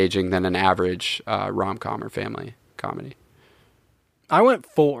more engaging than an average rom-com or family comedy. I went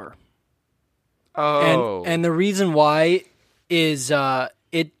 4. Oh. And the reason why is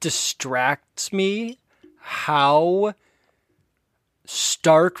it distracts me how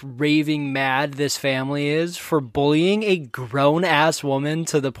stark raving mad this family is for bullying a grown-ass woman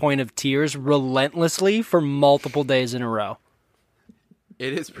to the point of tears relentlessly for multiple days in a row.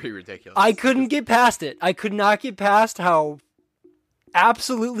 It is pretty ridiculous. I couldn't get past it. I could not get past how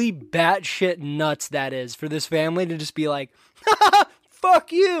absolutely batshit nuts that is for this family to just be like,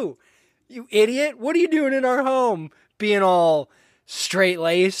 fuck you, you idiot. What are you doing in our home? Being all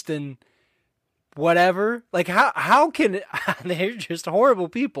straight-laced and whatever. Like, how can they're just horrible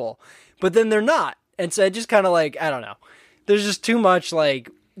people, but then they're not. And so I just kind of like, I don't know. There's just too much like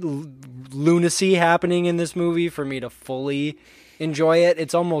lunacy happening in this movie for me to fully enjoy it.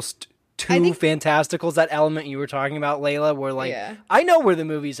 It's almost too fantastical. Is that element you were talking about, Layla, where like, I know where the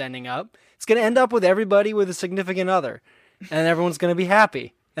movie's ending up. It's going to end up with everybody with a significant other, and everyone's going to be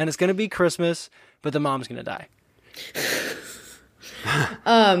happy, and it's going to be Christmas, but the mom's going to die.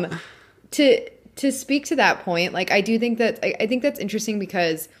 To speak to that point, like I do think that I think that's interesting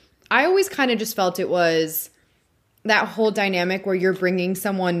because I always kind of just felt it was that whole dynamic where you're bringing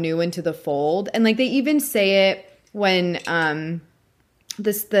someone new into the fold, and like they even say it when her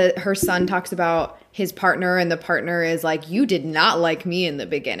son talks about his partner, and the partner is like, you did not like me in the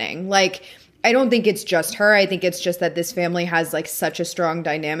beginning. Like, I don't think it's just her. I think it's just that this family has like such a strong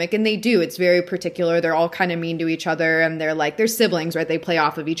dynamic, and they do. It's very particular. They're all kind of mean to each other, and they're siblings, right? They play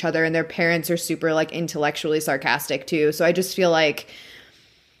off of each other, and their parents are super like intellectually sarcastic too. So I just feel like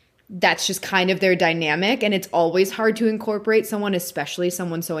that's just kind of their dynamic, and it's always hard to incorporate someone, especially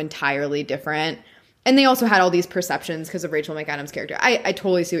someone so entirely different. And they also had all these perceptions because of Rachel McAdams' character. I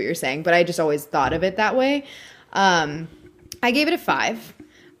totally see what you're saying, but I just always thought of it that way. I gave it a 5.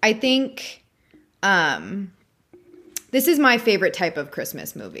 I think this is my favorite type of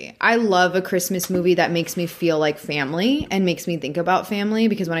Christmas movie. I love a Christmas movie that makes me feel like family and makes me think about family,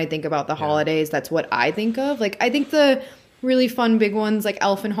 because when I think about the holidays, that's what I think of. Like, I think the really fun big ones like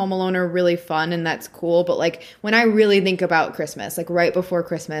Elf and Home Alone are really fun, and that's cool. But like when I really think about Christmas, like right before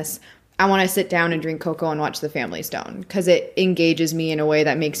Christmas, I want to sit down and drink cocoa and watch The Family Stone because it engages me in a way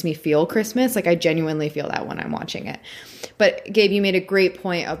that makes me feel Christmas. Like I genuinely feel that when I'm watching it. But Gabe, you made a great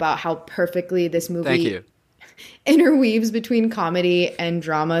point about how perfectly this movie interweaves between comedy and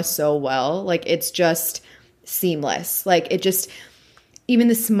drama so well. Like it's just seamless. Like it just, even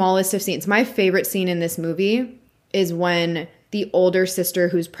the smallest of scenes. My favorite scene in this movie is when the older sister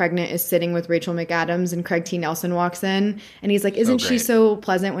who's pregnant is sitting with Rachel McAdams, and Craig T. Nelson walks in, and he's like, isn't she so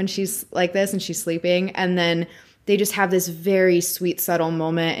pleasant when she's like this and she's sleeping? And then they just have this very sweet, subtle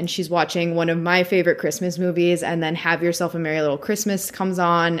moment, and she's watching one of my favorite Christmas movies, and then Have Yourself a Merry Little Christmas comes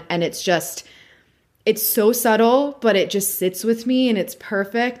on, and it's just, it's so subtle, but it just sits with me, and it's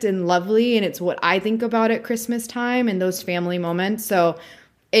perfect and lovely, and it's what I think about at Christmas time and those family moments. So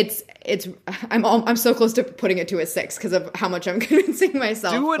I'm so close to putting it to a 6 because of how much I'm convincing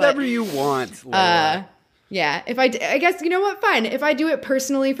myself. Do whatever you want, Layla. Yeah, I guess, you know what? Fine. If I do it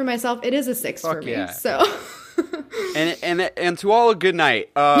personally for myself, it is a 6 for me. Yeah. So, and to all a good night.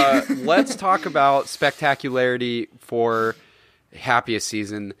 Let's talk about spectacularity for happiest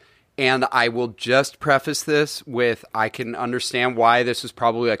season. And I will just preface this with, I can understand why this is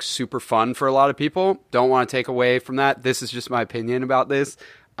probably like super fun for a lot of people. Don't want to take away from that. This is just my opinion about this.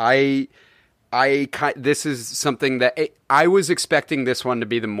 This is something that I was expecting this one to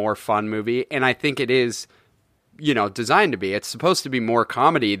be the more fun movie, and I think it is, designed to be. It's supposed to be more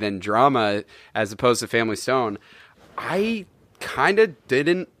comedy than drama, as opposed to Family Stone. I kind of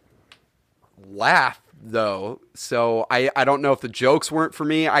didn't laugh though, so I don't know if the jokes weren't for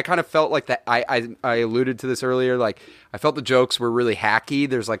me. I kind of felt like that. I alluded to this earlier. Like I felt the jokes were really hacky.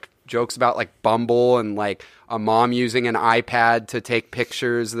 There's like jokes about like Bumble and like a mom using an iPad to take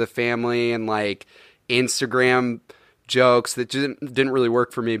pictures of the family, and like Instagram jokes that didn't really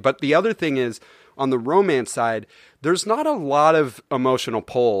work for me. But the other thing is, on the romance side, there's not a lot of emotional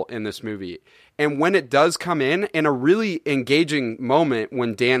pull in this movie. And when it does come in a really engaging moment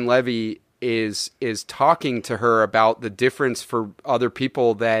when Dan Levy is talking to her about the difference for other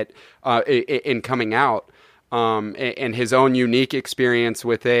people that in coming out, and his own unique experience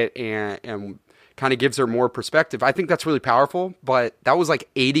with it, and kind of gives her more perspective. I think that's really powerful, but that was like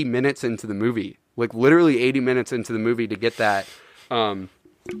 80 minutes into the movie, like literally 80 minutes into the movie to get that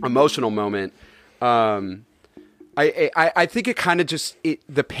emotional moment. I think it kind of just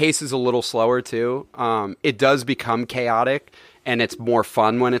the pace is a little slower too. It does become chaotic, and it's more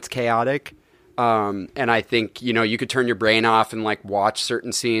fun when it's chaotic. And I think, you could turn your brain off and like watch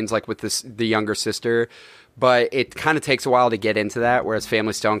certain scenes, like with the younger sister, but it kind of takes a while to get into that. Whereas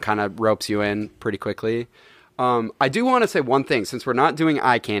Family Stone kind of ropes you in pretty quickly. I do want to say one thing, since we're not doing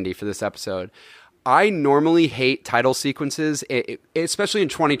eye candy for this episode. I normally hate title sequences, especially in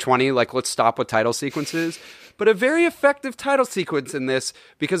 2020. Like, let's stop with title sequences. But a very effective title sequence in this,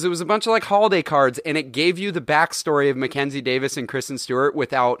 because it was a bunch of like holiday cards, and it gave you the backstory of Mackenzie Davis and Kristen Stewart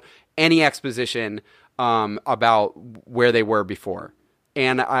without any exposition about where they were before.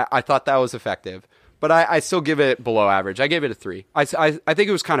 And I thought that was effective. But I still give it below average. I gave it a 3. I think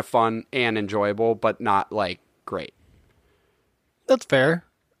it was kind of fun and enjoyable, but not like great. That's fair.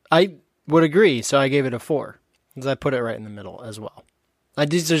 I would agree, so I gave it a 4, because I put it right in the middle as well.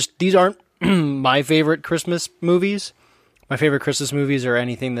 These aren't my favorite Christmas movies. My favorite Christmas movies are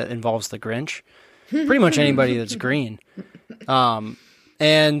anything that involves the Grinch. Pretty much anybody that's green.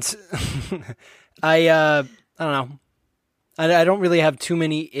 And I don't know. I don't really have too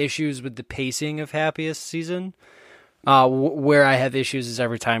many issues with the pacing of Happiest Season. Where I have issues is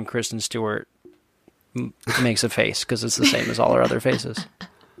every time Kristen Stewart makes a face, because it's the same as all her other faces.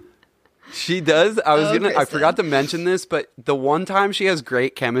 She does. I forgot to mention this, but the one time she has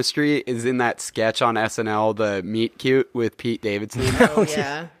great chemistry is in that sketch on SNL, the Meet Cute with Pete Davidson. Oh,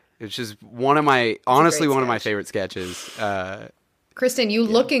 yeah. It's just one of my sketch. favorite sketches. Kristen, you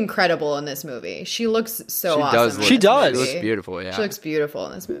look incredible in this movie. She looks so awesome. She does. She looks beautiful, yeah. She looks beautiful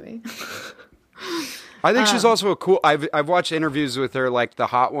in this movie. I think she's also a cool... I've watched interviews with her, like the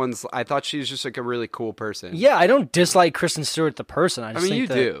hot ones. I thought she was just like a really cool person. Yeah, I don't dislike Kristen Stewart the person. I mean, you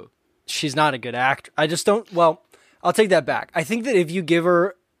do. She's not a good actor. I just don't... Well, I'll take that back. I think that if you give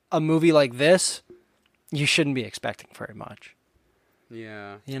her a movie like this, you shouldn't be expecting very much.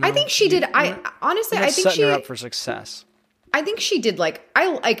 Yeah. I think she did... Honestly, I think setting her up for success. I think she did,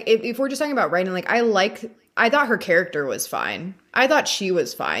 if we're just talking about writing, I thought her character was fine. I thought she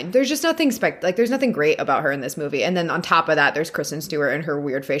was fine. There's just nothing there's nothing great about her in this movie. And then on top of that, there's Kristen Stewart and her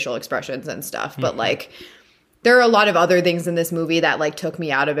weird facial expressions and stuff. But there are a lot of other things in this movie that took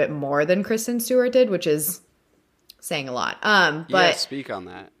me out of it more than Kristen Stewart did, which is saying a lot. But yeah, speak on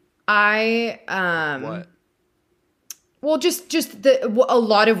that. What? Well, just a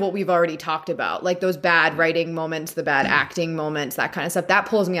lot of what we've already talked about, like those bad writing moments, the bad acting moments, that kind of stuff, that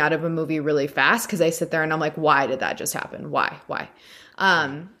pulls me out of a movie really fast, because I sit there and I'm like, why did that just happen? Why?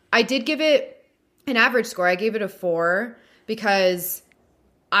 I did give it an average score. I gave it a 4 because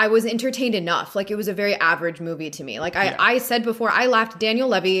I was entertained enough. It was a very average movie to me. I said before, I laughed. Daniel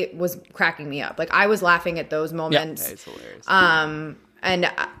Levy was cracking me up. I was laughing at those moments. Yeah, it's hilarious.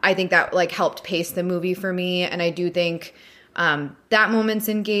 And I think that helped pace the movie for me. And I do think that moment's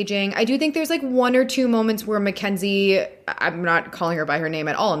engaging. I do think there's 1 or 2 moments where Mackenzie, I'm not calling her by her name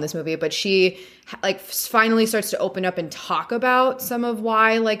at all in this movie, but she finally starts to open up and talk about some of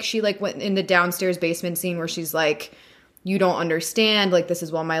why she went in the downstairs basement scene where she's like, you don't understand, this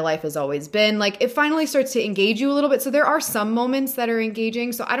is what my life has always been. It finally starts to engage you a little bit. So there are some moments that are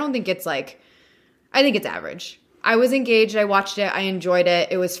engaging. So I don't think it's I think it's average. I was engaged. I watched it. I enjoyed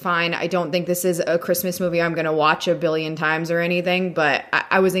it. It was fine. I don't think this is a Christmas movie I'm going to watch a billion times or anything, but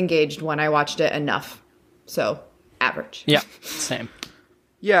I was engaged when I watched it enough. So, average. Yeah, same.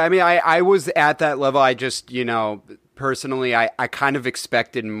 Yeah, I mean, I was at that level. I just, personally, I kind of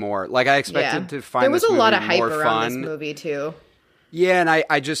expected more. I expected to find there was this a movie lot of hype more around fun. this movie, too. Yeah, and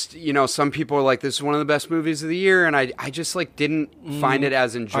I just, some people are like, this is one of the best movies of the year, and I just, didn't find it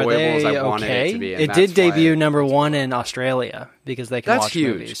as enjoyable as I wanted it to be. It did debut number 1 in Australia, because they can watch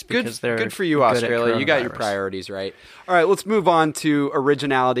huge. movies. Because good for you, Australia. You got your priorities right. All right, let's move on to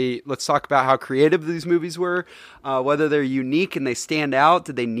originality. Let's talk about how creative these movies were, whether they're unique and they stand out.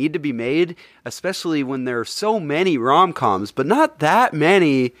 Did they need to be made? Especially when there are so many rom-coms, but not that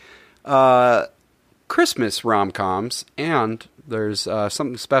many Christmas rom-coms, and there's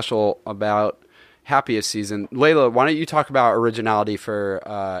something special about Happiest Season. Layla, why don't you talk about originality for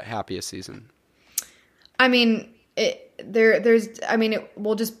Happiest Season? I mean,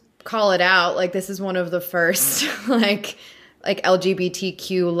 we'll just call it out. This is one of the first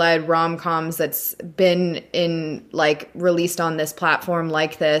LGBTQ led rom-coms that's been in released on this platform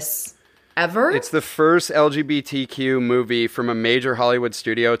like this. ever. It's the first LGBTQ movie from a major Hollywood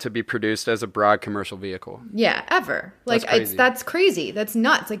studio to be produced as a broad commercial vehicle. Yeah, ever. Like, crazy. that's crazy. That's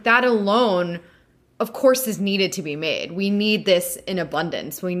nuts. Like, that alone, of course, is needed to be made. We need this in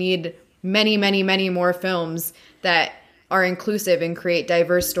abundance. We need many, many, many more films that are inclusive and create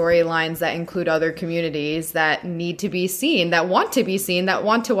diverse storylines that include other communities that need to be seen, that want to be seen, that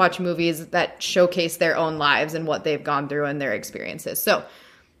want to watch movies that showcase their own lives and what they've gone through and their experiences. So,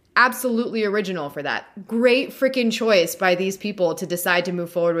 absolutely original for that. Great freaking choice by these people to decide to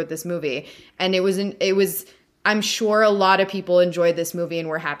move forward with this movie. And it was I'm sure a lot of people enjoyed this movie and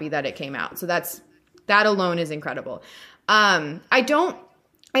were happy that it came out. So that alone is incredible. I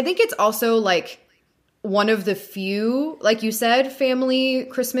think it's also like one of the few, like you said, family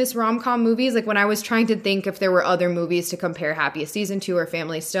Christmas rom-com movies. Like when I was trying to think if there were other movies to compare Happiest Season to or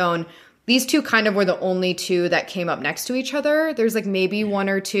Family Stone, these two kind of were the only two that came up next to each other. There's like maybe one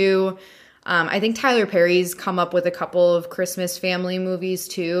or two. I think Tyler Perry's come up with a couple of Christmas family movies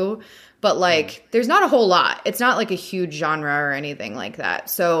too. But like there's not a whole lot. It's not like a huge genre or anything like that.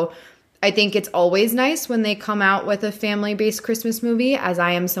 So I think it's always nice when they come out with a family-based Christmas movie, as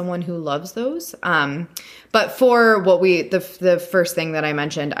I am someone who loves those. But for what the first thing that I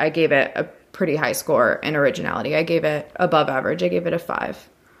mentioned, I gave it a pretty high score in originality. I gave it above average. I gave it a 5.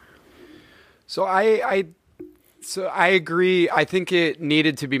 So I agree. I think it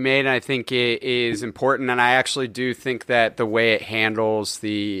needed to be made, and I think it is important. And I actually do think that the way it handles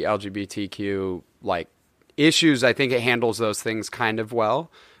the LGBTQ like issues, I think it handles those things kind of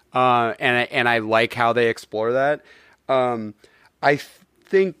well. And I like how they explore that. I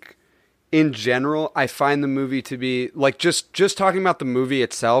think in general, I find the movie to be like just talking about the movie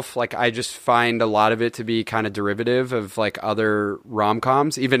itself. Like I just find a lot of it to be kind of derivative of like other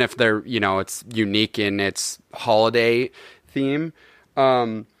rom-coms, even if they're, it's unique in its holiday theme.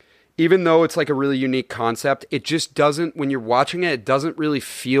 Even though it's like a really unique concept, it just doesn't, when you're watching it, it doesn't really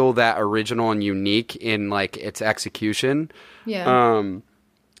feel that original and unique in like its execution. Yeah.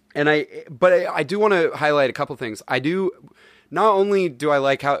 But I do want to highlight a couple things. Not only do I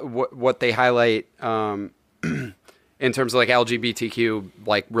like what they highlight in terms of like LGBTQ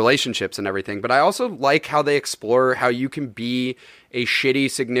like relationships and everything, but I also like how they explore how you can be a shitty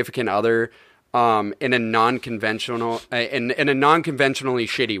significant other in a non-conventionally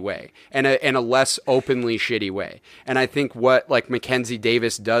shitty way and a less openly shitty way. And I think what like Mackenzie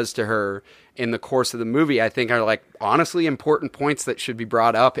Davis does to her in the course of the movie, I think are like honestly important points that should be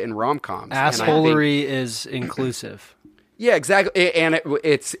brought up in rom-coms. Assholery is inclusive. Yeah, exactly. And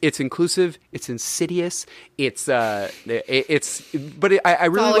it's inclusive. It's insidious. I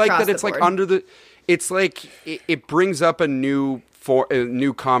really like that it's like under the. It's like it brings up a new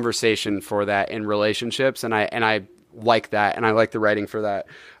conversation for that in relationships, and I like that, and I like the writing for that.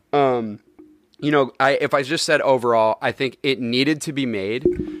 If I just said overall, I think it needed to be made,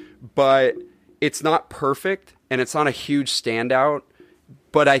 but it's not perfect, and it's not a huge standout.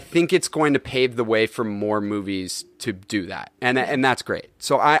 But I think it's going to pave the way for more movies to do that. And that's great.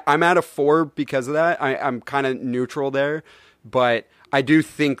 So I'm at a 4 because of that. I'm kind of neutral there. But I do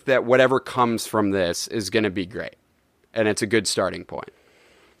think that whatever comes from this is going to be great. And it's a good starting point.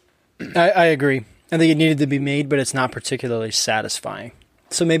 I agree. I think it needed to be made, but it's not particularly satisfying.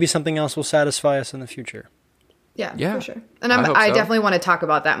 So maybe something else will satisfy us in the future. Yeah, for sure. And I definitely want to talk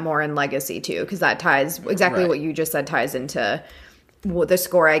about that more in Legacy, too, because that ties exactly what you just said ties into the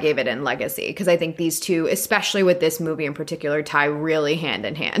score I gave it in Legacy, because I think these two, especially with this movie in particular, tie really hand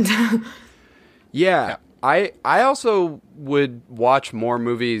in hand. Yeah. I also would watch more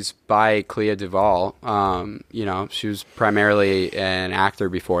movies by Clea Duvall. She was primarily an actor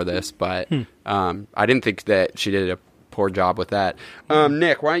before this, but I didn't think that she did a poor job with that.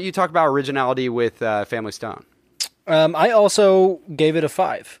 Nick, why don't you talk about originality with Family Stone? I also gave it a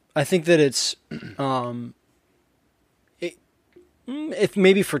 5. I think that it's if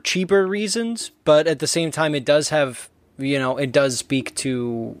maybe for cheaper reasons, but at the same time, it does have, it does speak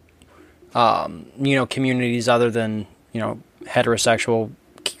to, communities other than, heterosexual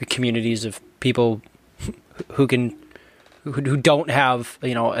communities of people who don't have,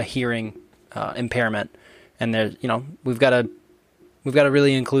 a hearing impairment. And there's, we've got a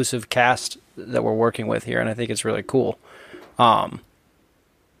really inclusive cast that we're working with here. And I think it's really cool. And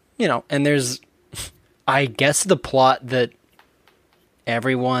there's, I guess the plot that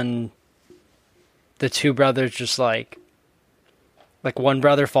everyone, the two brothers just like one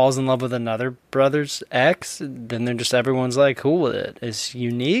brother falls in love with another brother's ex, then everyone's like cool with it. It's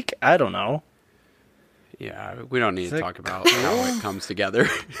unique. I don't know. Yeah, we don't need to talk about how it comes together,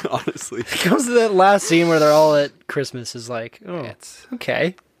 honestly. It comes to that last scene where they're all at Christmas is like, oh, it's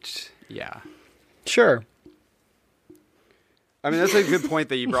okay. Yeah. Sure. I mean, that's a good point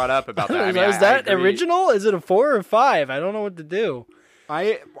that you brought up about that. I mean, Is that I agree. original? Is it a 4 or 5? I don't know what to do.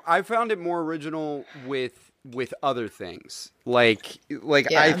 I found it more original with other things. Like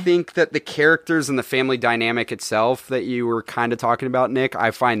Yeah. I think that the characters and the family dynamic itself that you were kind of talking about, Nick,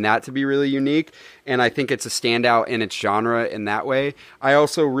 I find that to be really unique, and I think it's a standout in its genre in that way. I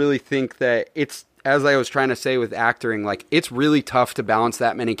also really think that it's, as I was trying to say with acting, like, it's really tough to balance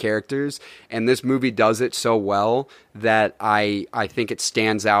that many characters, and this movie does it so well that I think it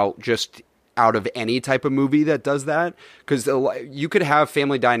stands out just out of any type of movie that does that, because you could have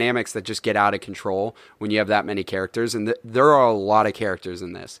family dynamics that just get out of control when you have that many characters, and there are a lot of characters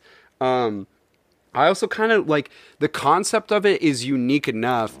in this. I also kind of like the concept of it is unique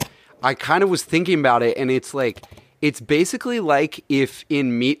enough. I kind of was thinking about it, and it's like, it's basically like if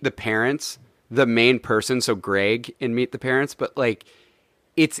in Meet the Parents, the main person, so Greg in Meet the Parents, but like,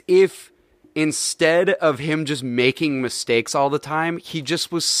 it's if instead of him just making mistakes all the time, he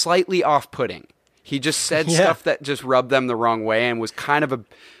just was slightly off-putting. He just said stuff that just rubbed them the wrong way and was kind of a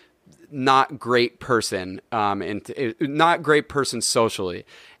not great person, and not great person socially.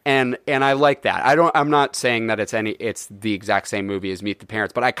 And I like that. I'm not saying that it's the exact same movie as Meet the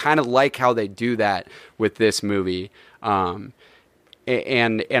Parents, but I kind of like how they do that with this movie. And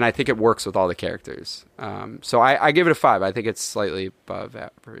I think it works with all the characters. So I give it a 5. I think it's slightly above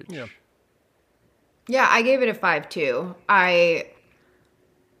average. Yeah, I gave it a 5 too. I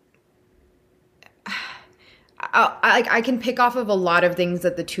can pick off of a lot of things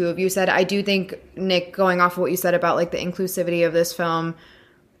that the two of you said. I do think, Nick, going off of what you said about like the inclusivity of this film,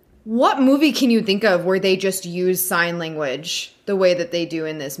 what movie can you think of where they just use sign language the way that they do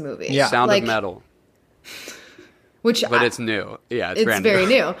in this movie? Yeah. Sound of Metal. But It's new. Yeah, it's brand very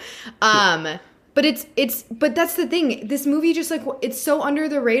new. new. But that's the thing. This movie just like, it's so under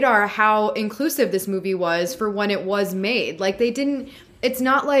the radar how inclusive this movie was for when it was made. Like it's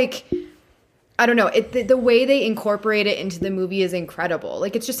not like, I don't know, the way they incorporate it into the movie is incredible.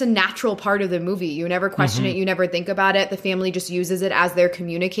 Like, it's just a natural part of the movie. You never question it. You never think about it. The family just uses it as they're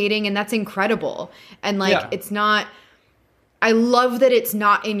communicating, and that's incredible. And like, it's not, I love that it's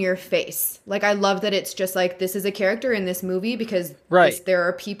not in your face. Like, I love that it's just like, this is a character in this movie because there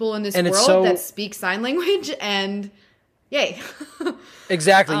are people in this world that speak sign language, and yay.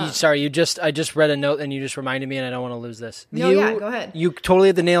 Exactly. I just read a note and you just reminded me, and I don't want to lose this. No, go ahead. You totally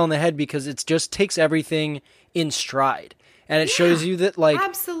hit the nail on the head, because it just takes everything in stride. And it shows you that, like,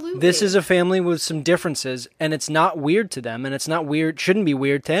 absolutely, this is a family with some differences, and it's not weird to them, and it's not weird, shouldn't be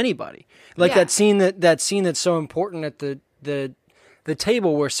weird to anybody. Like that scene that's so important at the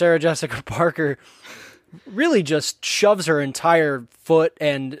table where Sarah Jessica Parker really just shoves her entire foot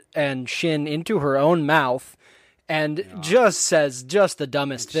and shin into her own mouth and just says just the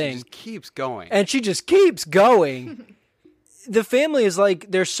dumbest thing. She just keeps going. And she just keeps going. The family is like,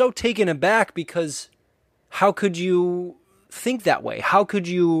 they're so taken aback because how could you think that way? How could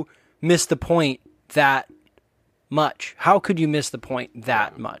you miss the point that much? How could you miss the point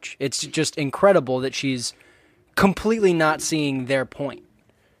that much? It's just incredible that she's completely not seeing their point,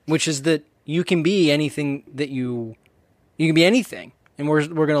 which is that you can be anything that you can be anything, and we're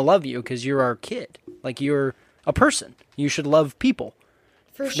going to love you because you're our kid. Like, you're a person. You should love people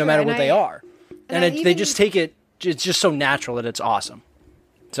no matter what they are. And they just take it, it's just so natural that it's awesome.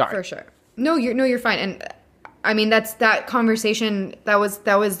 Sorry. For sure. No, you're fine. And I mean, that conversation, that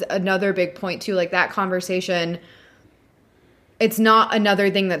was another big point too. Like, that conversation, it's not another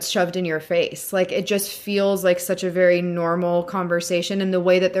thing that's shoved in your face. Like, it just feels like such a very normal conversation, and the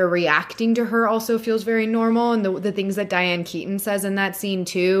way that they're reacting to her also feels very normal. And the things that Diane Keaton says in that scene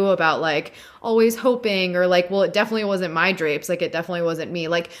too, about like always hoping, or like, well, it definitely wasn't my drapes. Like, it definitely wasn't me.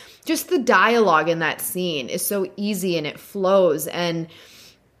 Like, just the dialogue in that scene is so easy and it flows. And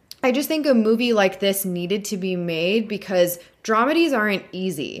I just think a movie like this needed to be made because dramedies aren't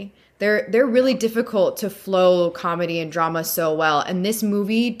easy. They're really difficult to flow comedy and drama so well, and this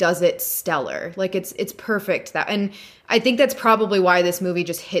movie does it stellar. Like, it's perfect. And I think that's probably why this movie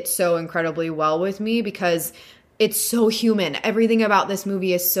just hits so incredibly well with me, because it's so human. Everything about this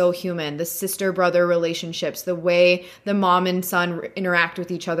movie is so human. The sister-brother relationships, the way the mom and son interact with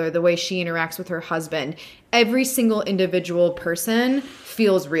each other, the way she interacts with her husband. Every single individual person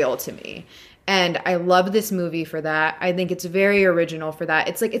feels real to me. And I love this movie for that. I think it's very original for that.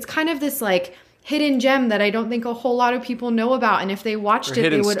 It's like, it's kind of this like hidden gem that I don't think a whole lot of people know about. And if they watched it,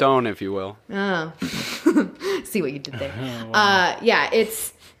 hidden they would. Stone, if you will. Oh. See what you did there. Yeah,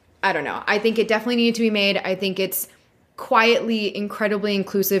 it's, I don't know. I think it definitely needed to be made. I think it's quietly incredibly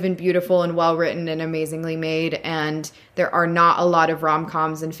inclusive and beautiful and well written and amazingly made, and there are not a lot of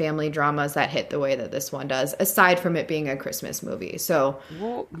rom-coms and family dramas that hit the way that this one does, aside from it being a Christmas movie. So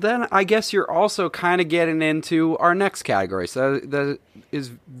Well, then I guess you're also kind of getting into our next category. So that is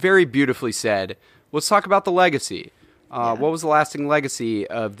very beautifully said. Let's talk about the legacy. What was the lasting legacy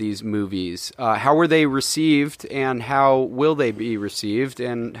of these movies? How were they received, and how will they be received,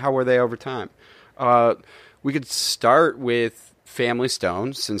 and how were they over time? We could start with Family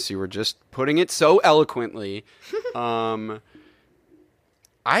Stone, since you were just putting it so eloquently.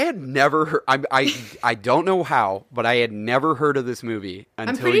 I had never heard, I don't know how, but I had never heard of this movie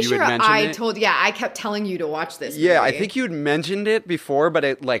until I'm pretty you sure had mentioned it. I kept telling you to watch this movie. Yeah, I think you had mentioned it before, but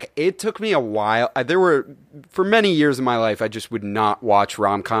it took me a while. For many years in my life, I just would not watch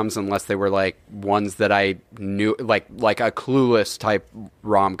rom-coms unless they were like ones that I knew, like a Clueless type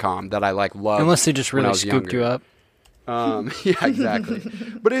rom-com that I loved. Unless they just when I really was scooped younger. you up. Yeah, exactly.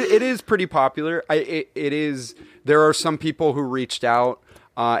 But it is pretty popular. It is. There are some people who reached out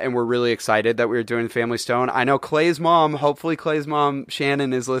and were really excited that we were doing Family Stone. I know Clay's mom. Hopefully, Clay's mom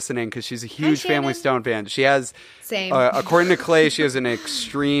Shannon is listening because she's a huge Family Stone fan. She has, Same. According to Clay, she has an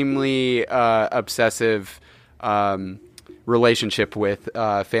extremely obsessive relationship with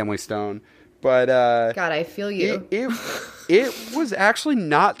Family Stone. But God, I feel you. It was actually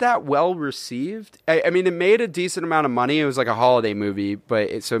not that well received. I mean, it made a decent amount of money. It was like a holiday movie,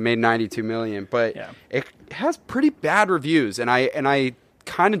 so it made $92 million. But it has pretty bad reviews, and I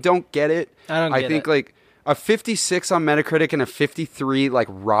kind of don't get it. I think like a 56 on Metacritic and a 53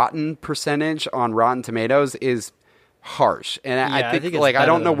 rotten percentage on Rotten Tomatoes is harsh. And I think it's I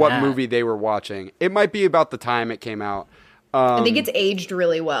don't know better what than that. movie they were watching. It might be about the time it came out. I think it's aged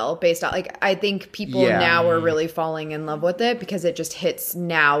really well based on I think people now are really falling in love with it because it just hits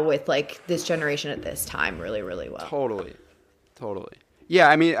now with this generation at this time really, really well. Totally. Yeah,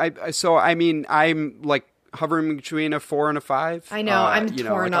 I mean, I'm hovering between a 4 and a 5. I know, I'm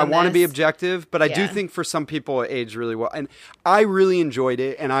torn on I want to be this. objective, but I do Yeah. think for some people it aged really well, and I really enjoyed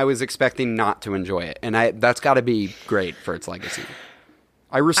it, and I was expecting not to enjoy it, and that's got to be great for its legacy.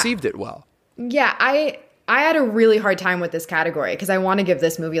 I received it well. Yeah, I had a really hard time with this category because I want to give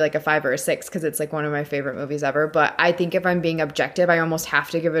this movie a 5 or a 6 because it's one of my favorite movies ever. But I think if I'm being objective, I almost have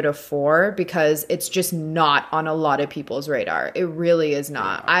to give it a 4 because it's just not on a lot of people's radar. It really is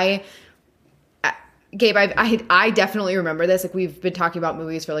not. Gabe, I definitely remember this. We've been talking about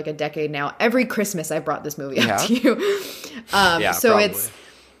movies for a decade now. Every Christmas I brought this movie up to you. So probably.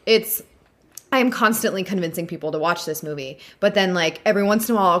 it's I am constantly convincing people to watch this movie, but then every once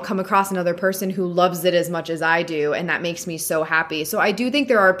in a while I'll come across another person who loves it as much as I do, and that makes me so happy. So I do think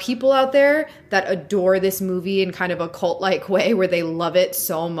there are people out there that adore this movie in kind of a cult-like way where they love it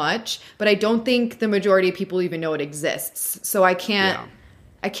so much, but I don't think the majority of people even know it exists. So I can't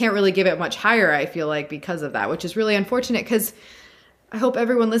really give it much higher, I feel because of that, which is really unfortunate because I hope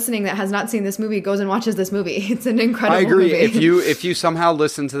everyone listening that has not seen this movie goes and watches this movie. It's an incredible movie. I agree. If you somehow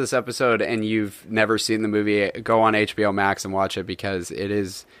listen to this episode and you've never seen the movie, go on HBO Max and watch it because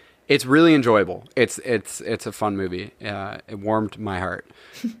it's really enjoyable. It's a fun movie. It warmed my heart.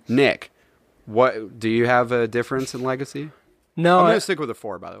 Nick, what do you have a difference in legacy? No, I'm going to stick with a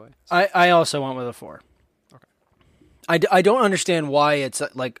 4, by the way. I also went with a 4. Okay. I don't understand why it's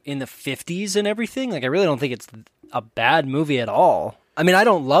in the 50s and everything. I really don't think it's a bad movie at all. I mean, I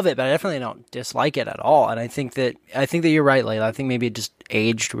don't love it, but I definitely don't dislike it at all. And I think that you're right, Layla. I think maybe it just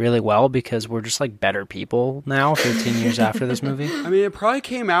aged really well because we're just better people now, 15 years after this movie. I mean, it probably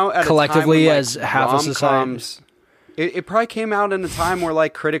came out at collectively a time when, as half a society. It probably came out in a time where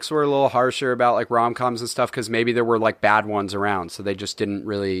critics were a little harsher about rom-coms and stuff because maybe there were bad ones around, so they just didn't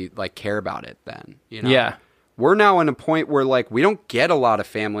really care about it then. Yeah. We're now in a point where we don't get a lot of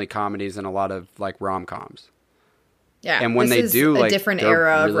family comedies and a lot of rom-coms. Yeah, and when this they is do, a different they're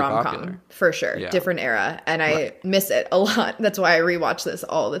era of really rom-com popular. for sure. Yeah. Different era, and I miss it a lot. That's why I rewatch this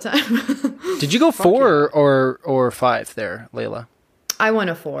all the time. Did you go 4 or 5 there, Layla? I went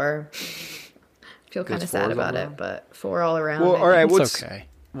a 4. Feel kind of It's sad 4s about all it, but 4 all around. Well, I all right. think. It's okay.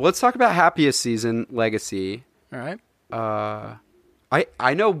 Let's talk about happiest season legacy. All right.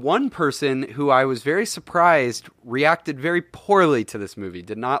 I know one person who I was very surprised reacted very poorly to this movie,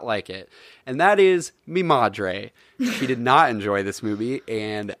 did not like it, and that is mi madre. She did not enjoy this movie,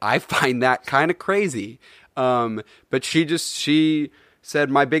 and I find that kind of crazy. But she said,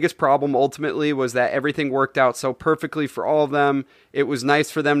 my biggest problem ultimately was that everything worked out so perfectly for all of them. It was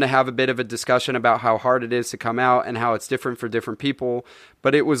nice for them to have a bit of a discussion about how hard it is to come out and how it's different for different people,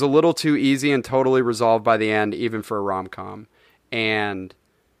 but it was a little too easy and totally resolved by the end, even for a rom-com. And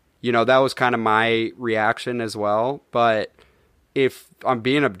that was kind of my reaction as well. But if I'm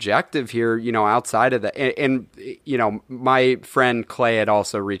being objective here, outside of that, and my friend Clay had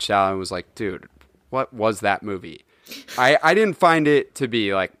also reached out and was like, dude, what was that movie? I didn't find it to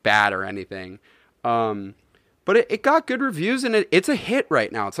be like bad or anything. But it got good reviews, and it's a hit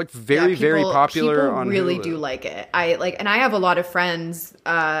right now. It's like very popular people on really Hulu. do like it. And I have a lot of friends,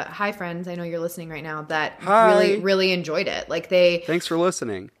 hi friends, I know you're listening right now, that really enjoyed it. Like Thanks for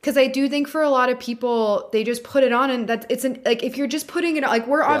listening. Because I do think for a lot of people, they just put it on, and if you're just putting it on, like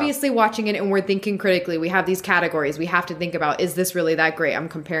we're obviously watching it and we're thinking critically. We have these categories we have to think about. Is this really that great? I'm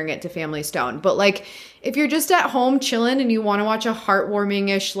comparing it to Family Stone. But like, if you're just at home chilling and you want to watch a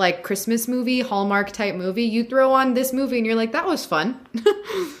heartwarming-ish like Christmas movie, Hallmark type movie, you throw on this movie and you're like, that was fun.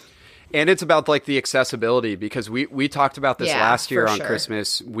 And it's about like the accessibility, because we talked about this last year on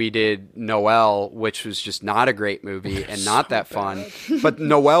Christmas. We did Noelle, which was just not a great movie and not that fun. But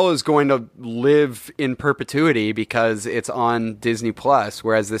Noelle is going to live in perpetuity because it's on Disney Plus,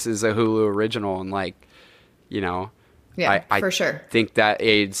 whereas this is a Hulu original, and like, Yeah, I for sure. think that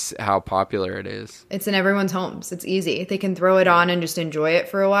aids how popular it is. It's in everyone's homes. It's easy. They can throw it on and just enjoy it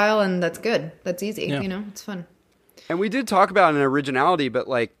for a while, and that's good. That's easy. Yeah. It's fun. And we did talk about an originality, but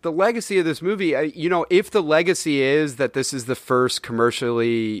like the legacy of this movie, if the legacy is that this is the first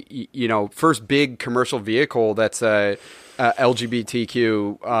commercially, first big commercial vehicle that's a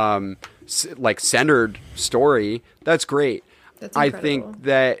LGBTQ like centered story, that's great. That's I incredible. think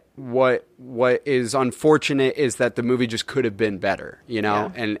that what is unfortunate is that the movie just could have been better,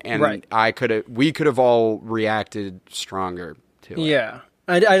 and Right. we could have all reacted stronger to it. Yeah.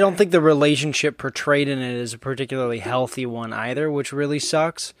 I don't think the relationship portrayed in it is a particularly healthy one either, which really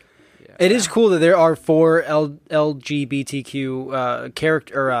sucks. Yeah. It is cool that there are 4 LGBTQ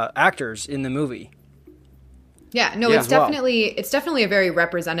actors in the movie. Yeah, no, it's definitely a very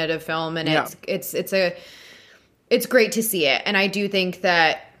representative film, and it's great to see it. And I do think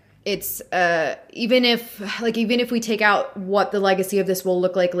that it's even if we take out what the legacy of this will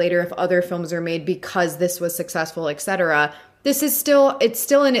look like later if other films are made because this was successful, etc. This is still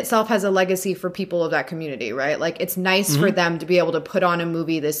in itself has a legacy for people of that community, right? Like, it's nice for them to be able to put on a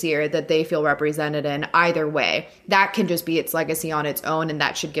movie this year that they feel represented in either way. That can just be its legacy on its own, and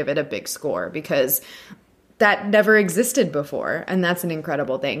that should give it a big score because that never existed before. And that's an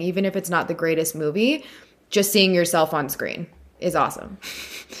incredible thing. Even if it's not the greatest movie, just seeing yourself on screen is awesome.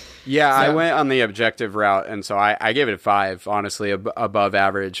 Yeah, I went on the objective route, and so I gave it a 5, honestly, above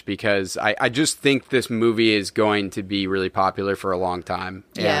average, because I just think this movie is going to be really popular for a long time.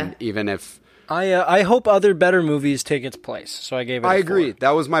 And even if... I hope other better movies take its place, so I gave it a 4. I agree. That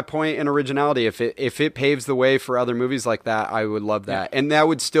was my point in originality. If it paves the way for other movies like that, I would love that. Yeah. And that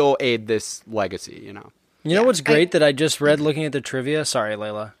would still aid this legacy, You know what's great that I just read looking at the trivia? Sorry,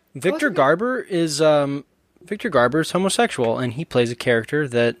 Layla. Victor Garber is... Victor Garber's homosexual, and he plays a character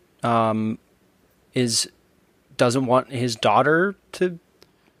that doesn't want his daughter to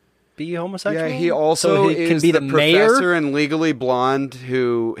be homosexual. Yeah, he also can is be the mayor professor in Legally Blonde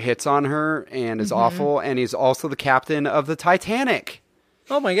who hits on her and is awful, and he's also the captain of the Titanic.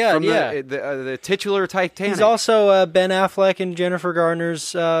 Oh my God! From yeah, the titular Titanic. He's also Ben Affleck and Jennifer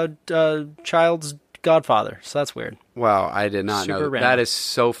Garner's child's godfather. So that's weird. Wow, I did not know. Random. That is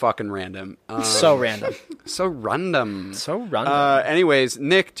so fucking random. So random. So random. So random. Anyways,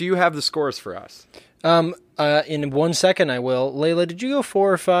 Nick, do you have the scores for us? In 1 second I will. Layla, did you go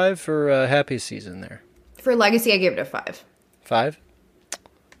 4 or 5 for Happiest Season there? For Legacy, I gave it a 5. 5?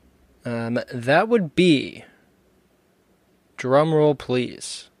 That would be... Drum roll,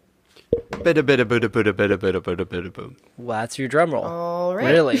 please. Well, that's your drum roll. All right.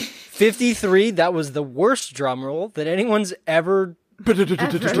 Really? 53, that was the worst drum roll that anyone's ever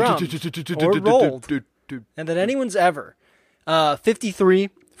drummed or rolled. And that anyone's ever. 53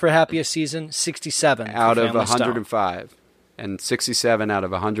 for Happiest Season, 67 out for of 105. Stone. And 67 out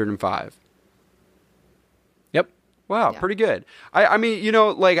of 105. Yep. Wow, pretty good. I mean,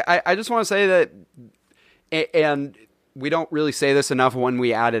 I just want to say that, and we don't really say this enough when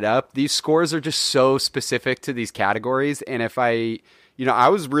we add it up. These scores are just so specific to these categories. And if I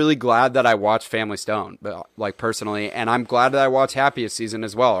was really glad that I watched Family Stone, like personally, and I'm glad that I watched Happiest Season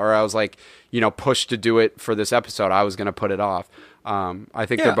as well. Or I was like, pushed to do it for this episode. I was going to put it off. I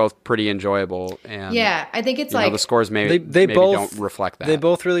think they're both pretty enjoyable. And I think it's like the scores maybe both don't reflect that. They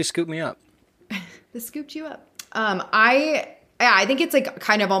both really scooped me up. They scooped you up. I think it's like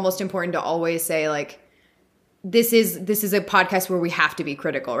kind of almost important to always say like, this is a podcast where we have to be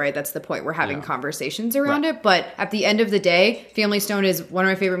critical, right? That's the point. We're having conversations around it. But at the end of the day, Family Stone is one of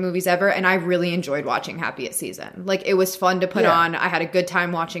my favorite movies ever, and I really enjoyed watching Happiest Season. Like, it was fun to put on. I had a good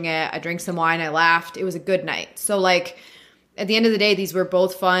time watching it. I drank some wine. I laughed. It was a good night. So, like, at the end of the day, these were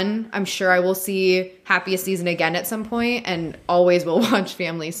both fun. I'm sure I will see Happiest Season again at some point, and always will watch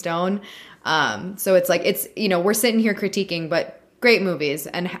Family Stone. So it's like, it's, you know, we're sitting here critiquing, but great movies,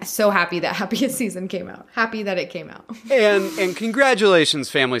 and so happy that Happiest Season came out. Happy that it came out. And congratulations,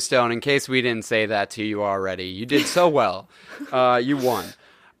 Family Stone, in case we didn't say that to you already. You did so well. You won.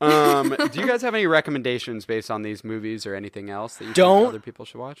 Do you guys have any recommendations based on these movies or anything else that you think other people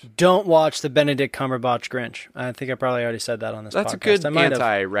should watch? Don't watch the Benedict Cumberbatch Grinch. I think I probably already said that on this podcast. That's a good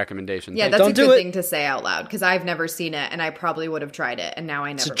anti-recommendation. Yeah, thing. that's Don't a good do it. thing to say out loud, because I've never seen it, and I probably would have tried it, and now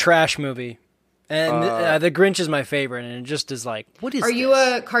I never It's a will. trash movie. And the Grinch is my favorite, and it just is like, what is Are you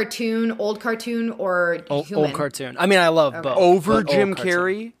a cartoon, old cartoon, or human? old cartoon? I mean, I love both. Over but Jim old cartoon.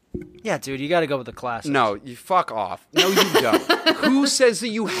 Carrey? Yeah, dude, you got to go with the classics. No, you fuck off. No, you don't. Who says that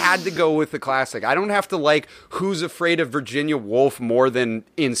you had to go with the classic? I don't have to like Who's Afraid of Virginia Woolf more than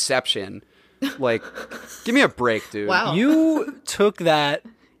Inception. Like, give me a break, dude. Wow. You took that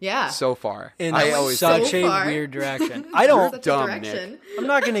Yeah. So far. in I always such say a far. weird direction. I don't. Such dumb, a direction. I'm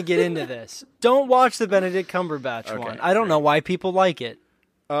not going to get into this. Don't watch the Benedict Cumberbatch one. I don't know why people like it.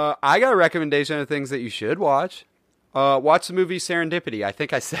 I got a recommendation of things that you should watch. Watch the movie Serendipity. I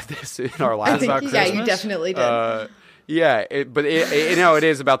think I said this in our last Yeah, Christmas? you definitely did. Yeah, but it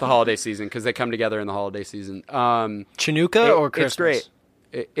is about the holiday season because they come together in the holiday season. Chinooka or Christmas? It's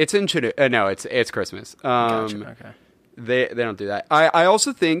great. It's in Chinooka. No, it's Christmas. Gotcha, okay. They don't do that. I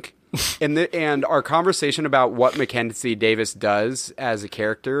also think, and our conversation about what Mackenzie Davis does as a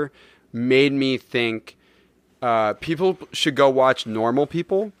character made me think people should go watch Normal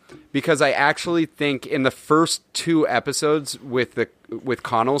People, because I actually think in the first 2 episodes with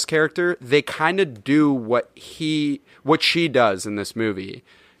Connell's character, they kind of do what she does in this movie.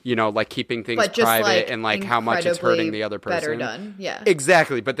 You know, like keeping things But just, private like, and like how much it's hurting the other person. better done, yeah.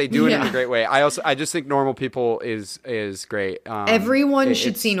 Exactly, but they do it in Yeah. a great way. I just think Normal People is great. Everyone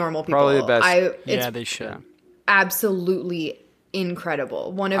should it's see Normal People. Probably the best. Yeah, It's they should. absolutely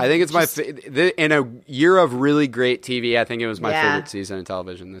incredible. I think it's just- in a year of really great TV. I think it was my Yeah. favorite season of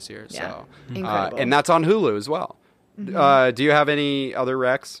television this year. Yeah. So, Incredible. and that's on Hulu as well. Do you have any other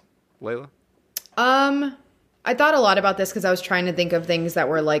recs, Layla? I thought a lot about this because I was trying to think of things that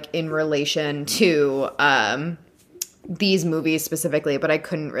were like in relation to these movies specifically, but I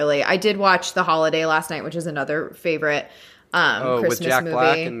couldn't really. I did watch The Holiday last night, which is another favorite Christmas with Jack movie.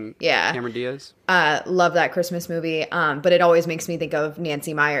 Black and yeah, Cameron Diaz. love that Christmas movie. But it always makes me think of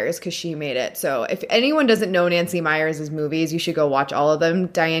Nancy Meyers because she made it. So if anyone doesn't know Nancy Meyers' movies, you should go watch all of them.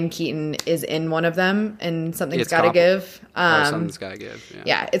 Diane Keaton is in one of them, and Something's It's Gotta Give. Something's Gotta Give.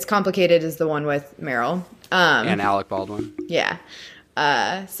 Yeah, It's Complicated is the one with Meryl. And Alec Baldwin. Yeah.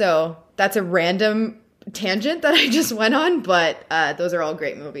 So that's a random tangent that I just went on, but those are all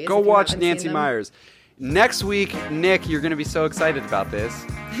great movies. Go if you watch haven't seen Nancy them. Myers. Next week, Nick, you're going to be so excited about this.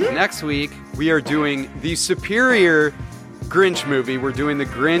 Next week, we are doing the superior Grinch movie. We're doing The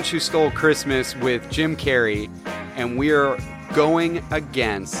Grinch Who Stole Christmas with Jim Carrey, and we are going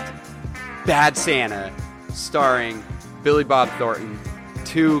against Bad Santa, starring Billy Bob Thornton,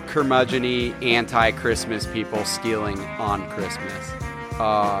 2 curmudgeon-y anti-Christmas people stealing on Christmas.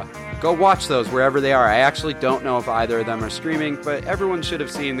 Go watch those wherever they are. I actually don't know if either of them are streaming, but everyone should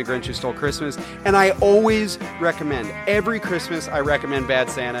have seen The Grinch Who Stole Christmas. And I always recommend, every Christmas, I recommend Bad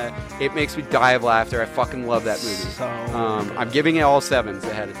Santa. It makes me die of laughter. I fucking love that movie. So I'm giving it all 7s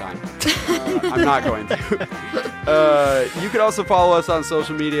ahead of time. I'm not going to. You can also follow us on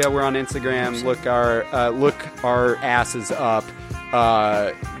social media. We're on Instagram. Look our asses up.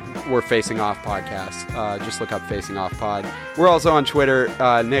 We're Facing Off Podcast. Just look up Facing Off Pod. We're also on Twitter.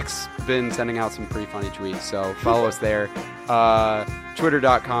 Nick's been sending out some pretty funny tweets, so follow us there.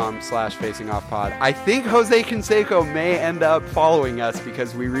 Twitter.com/FacingOffPod. I think Jose Canseco may end up following us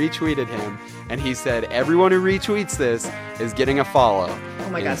because we retweeted him, and he said everyone who retweets this is getting a follow. Oh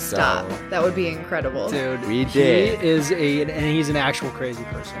my And god, so- stop. That would be incredible. dude, We did. He is and he's an actual crazy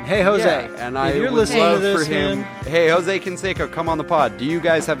person. Hey, Jose, Yeah, and I if you're would listening love to this, for him. man, Hey, Jose Canseco, come on the pod. Do you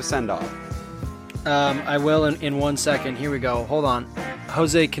guys have a send-off? I will in 1 second. Here we go. Hold on.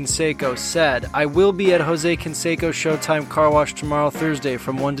 Jose Canseco said, I will be at Jose Canseco Showtime Car Wash tomorrow, Thursday,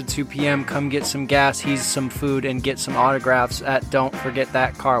 from 1 to 2 p.m. Come get some gas, he's some food, and get some autographs at Don't Forget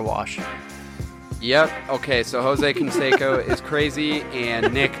That Car Wash. Yep. Okay, so Jose Canseco is crazy,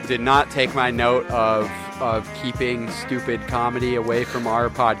 and Nick did not take my note of keeping stupid comedy away from our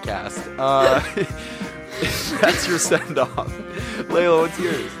podcast. That's your send-off. Layla, what's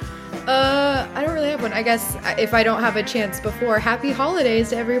yours? I don't really have one. I guess if I don't have a chance before, happy holidays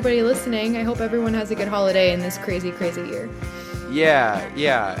to everybody listening. I hope everyone has a good holiday in this crazy, crazy year.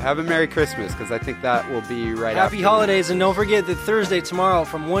 Yeah. Have a Merry Christmas, because I think that will be right after. Happy holidays, and don't forget that Thursday, tomorrow,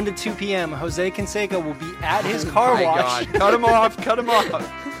 from 1 to 2 p.m., Jose Canseco will be at his car wash. God. Cut him off.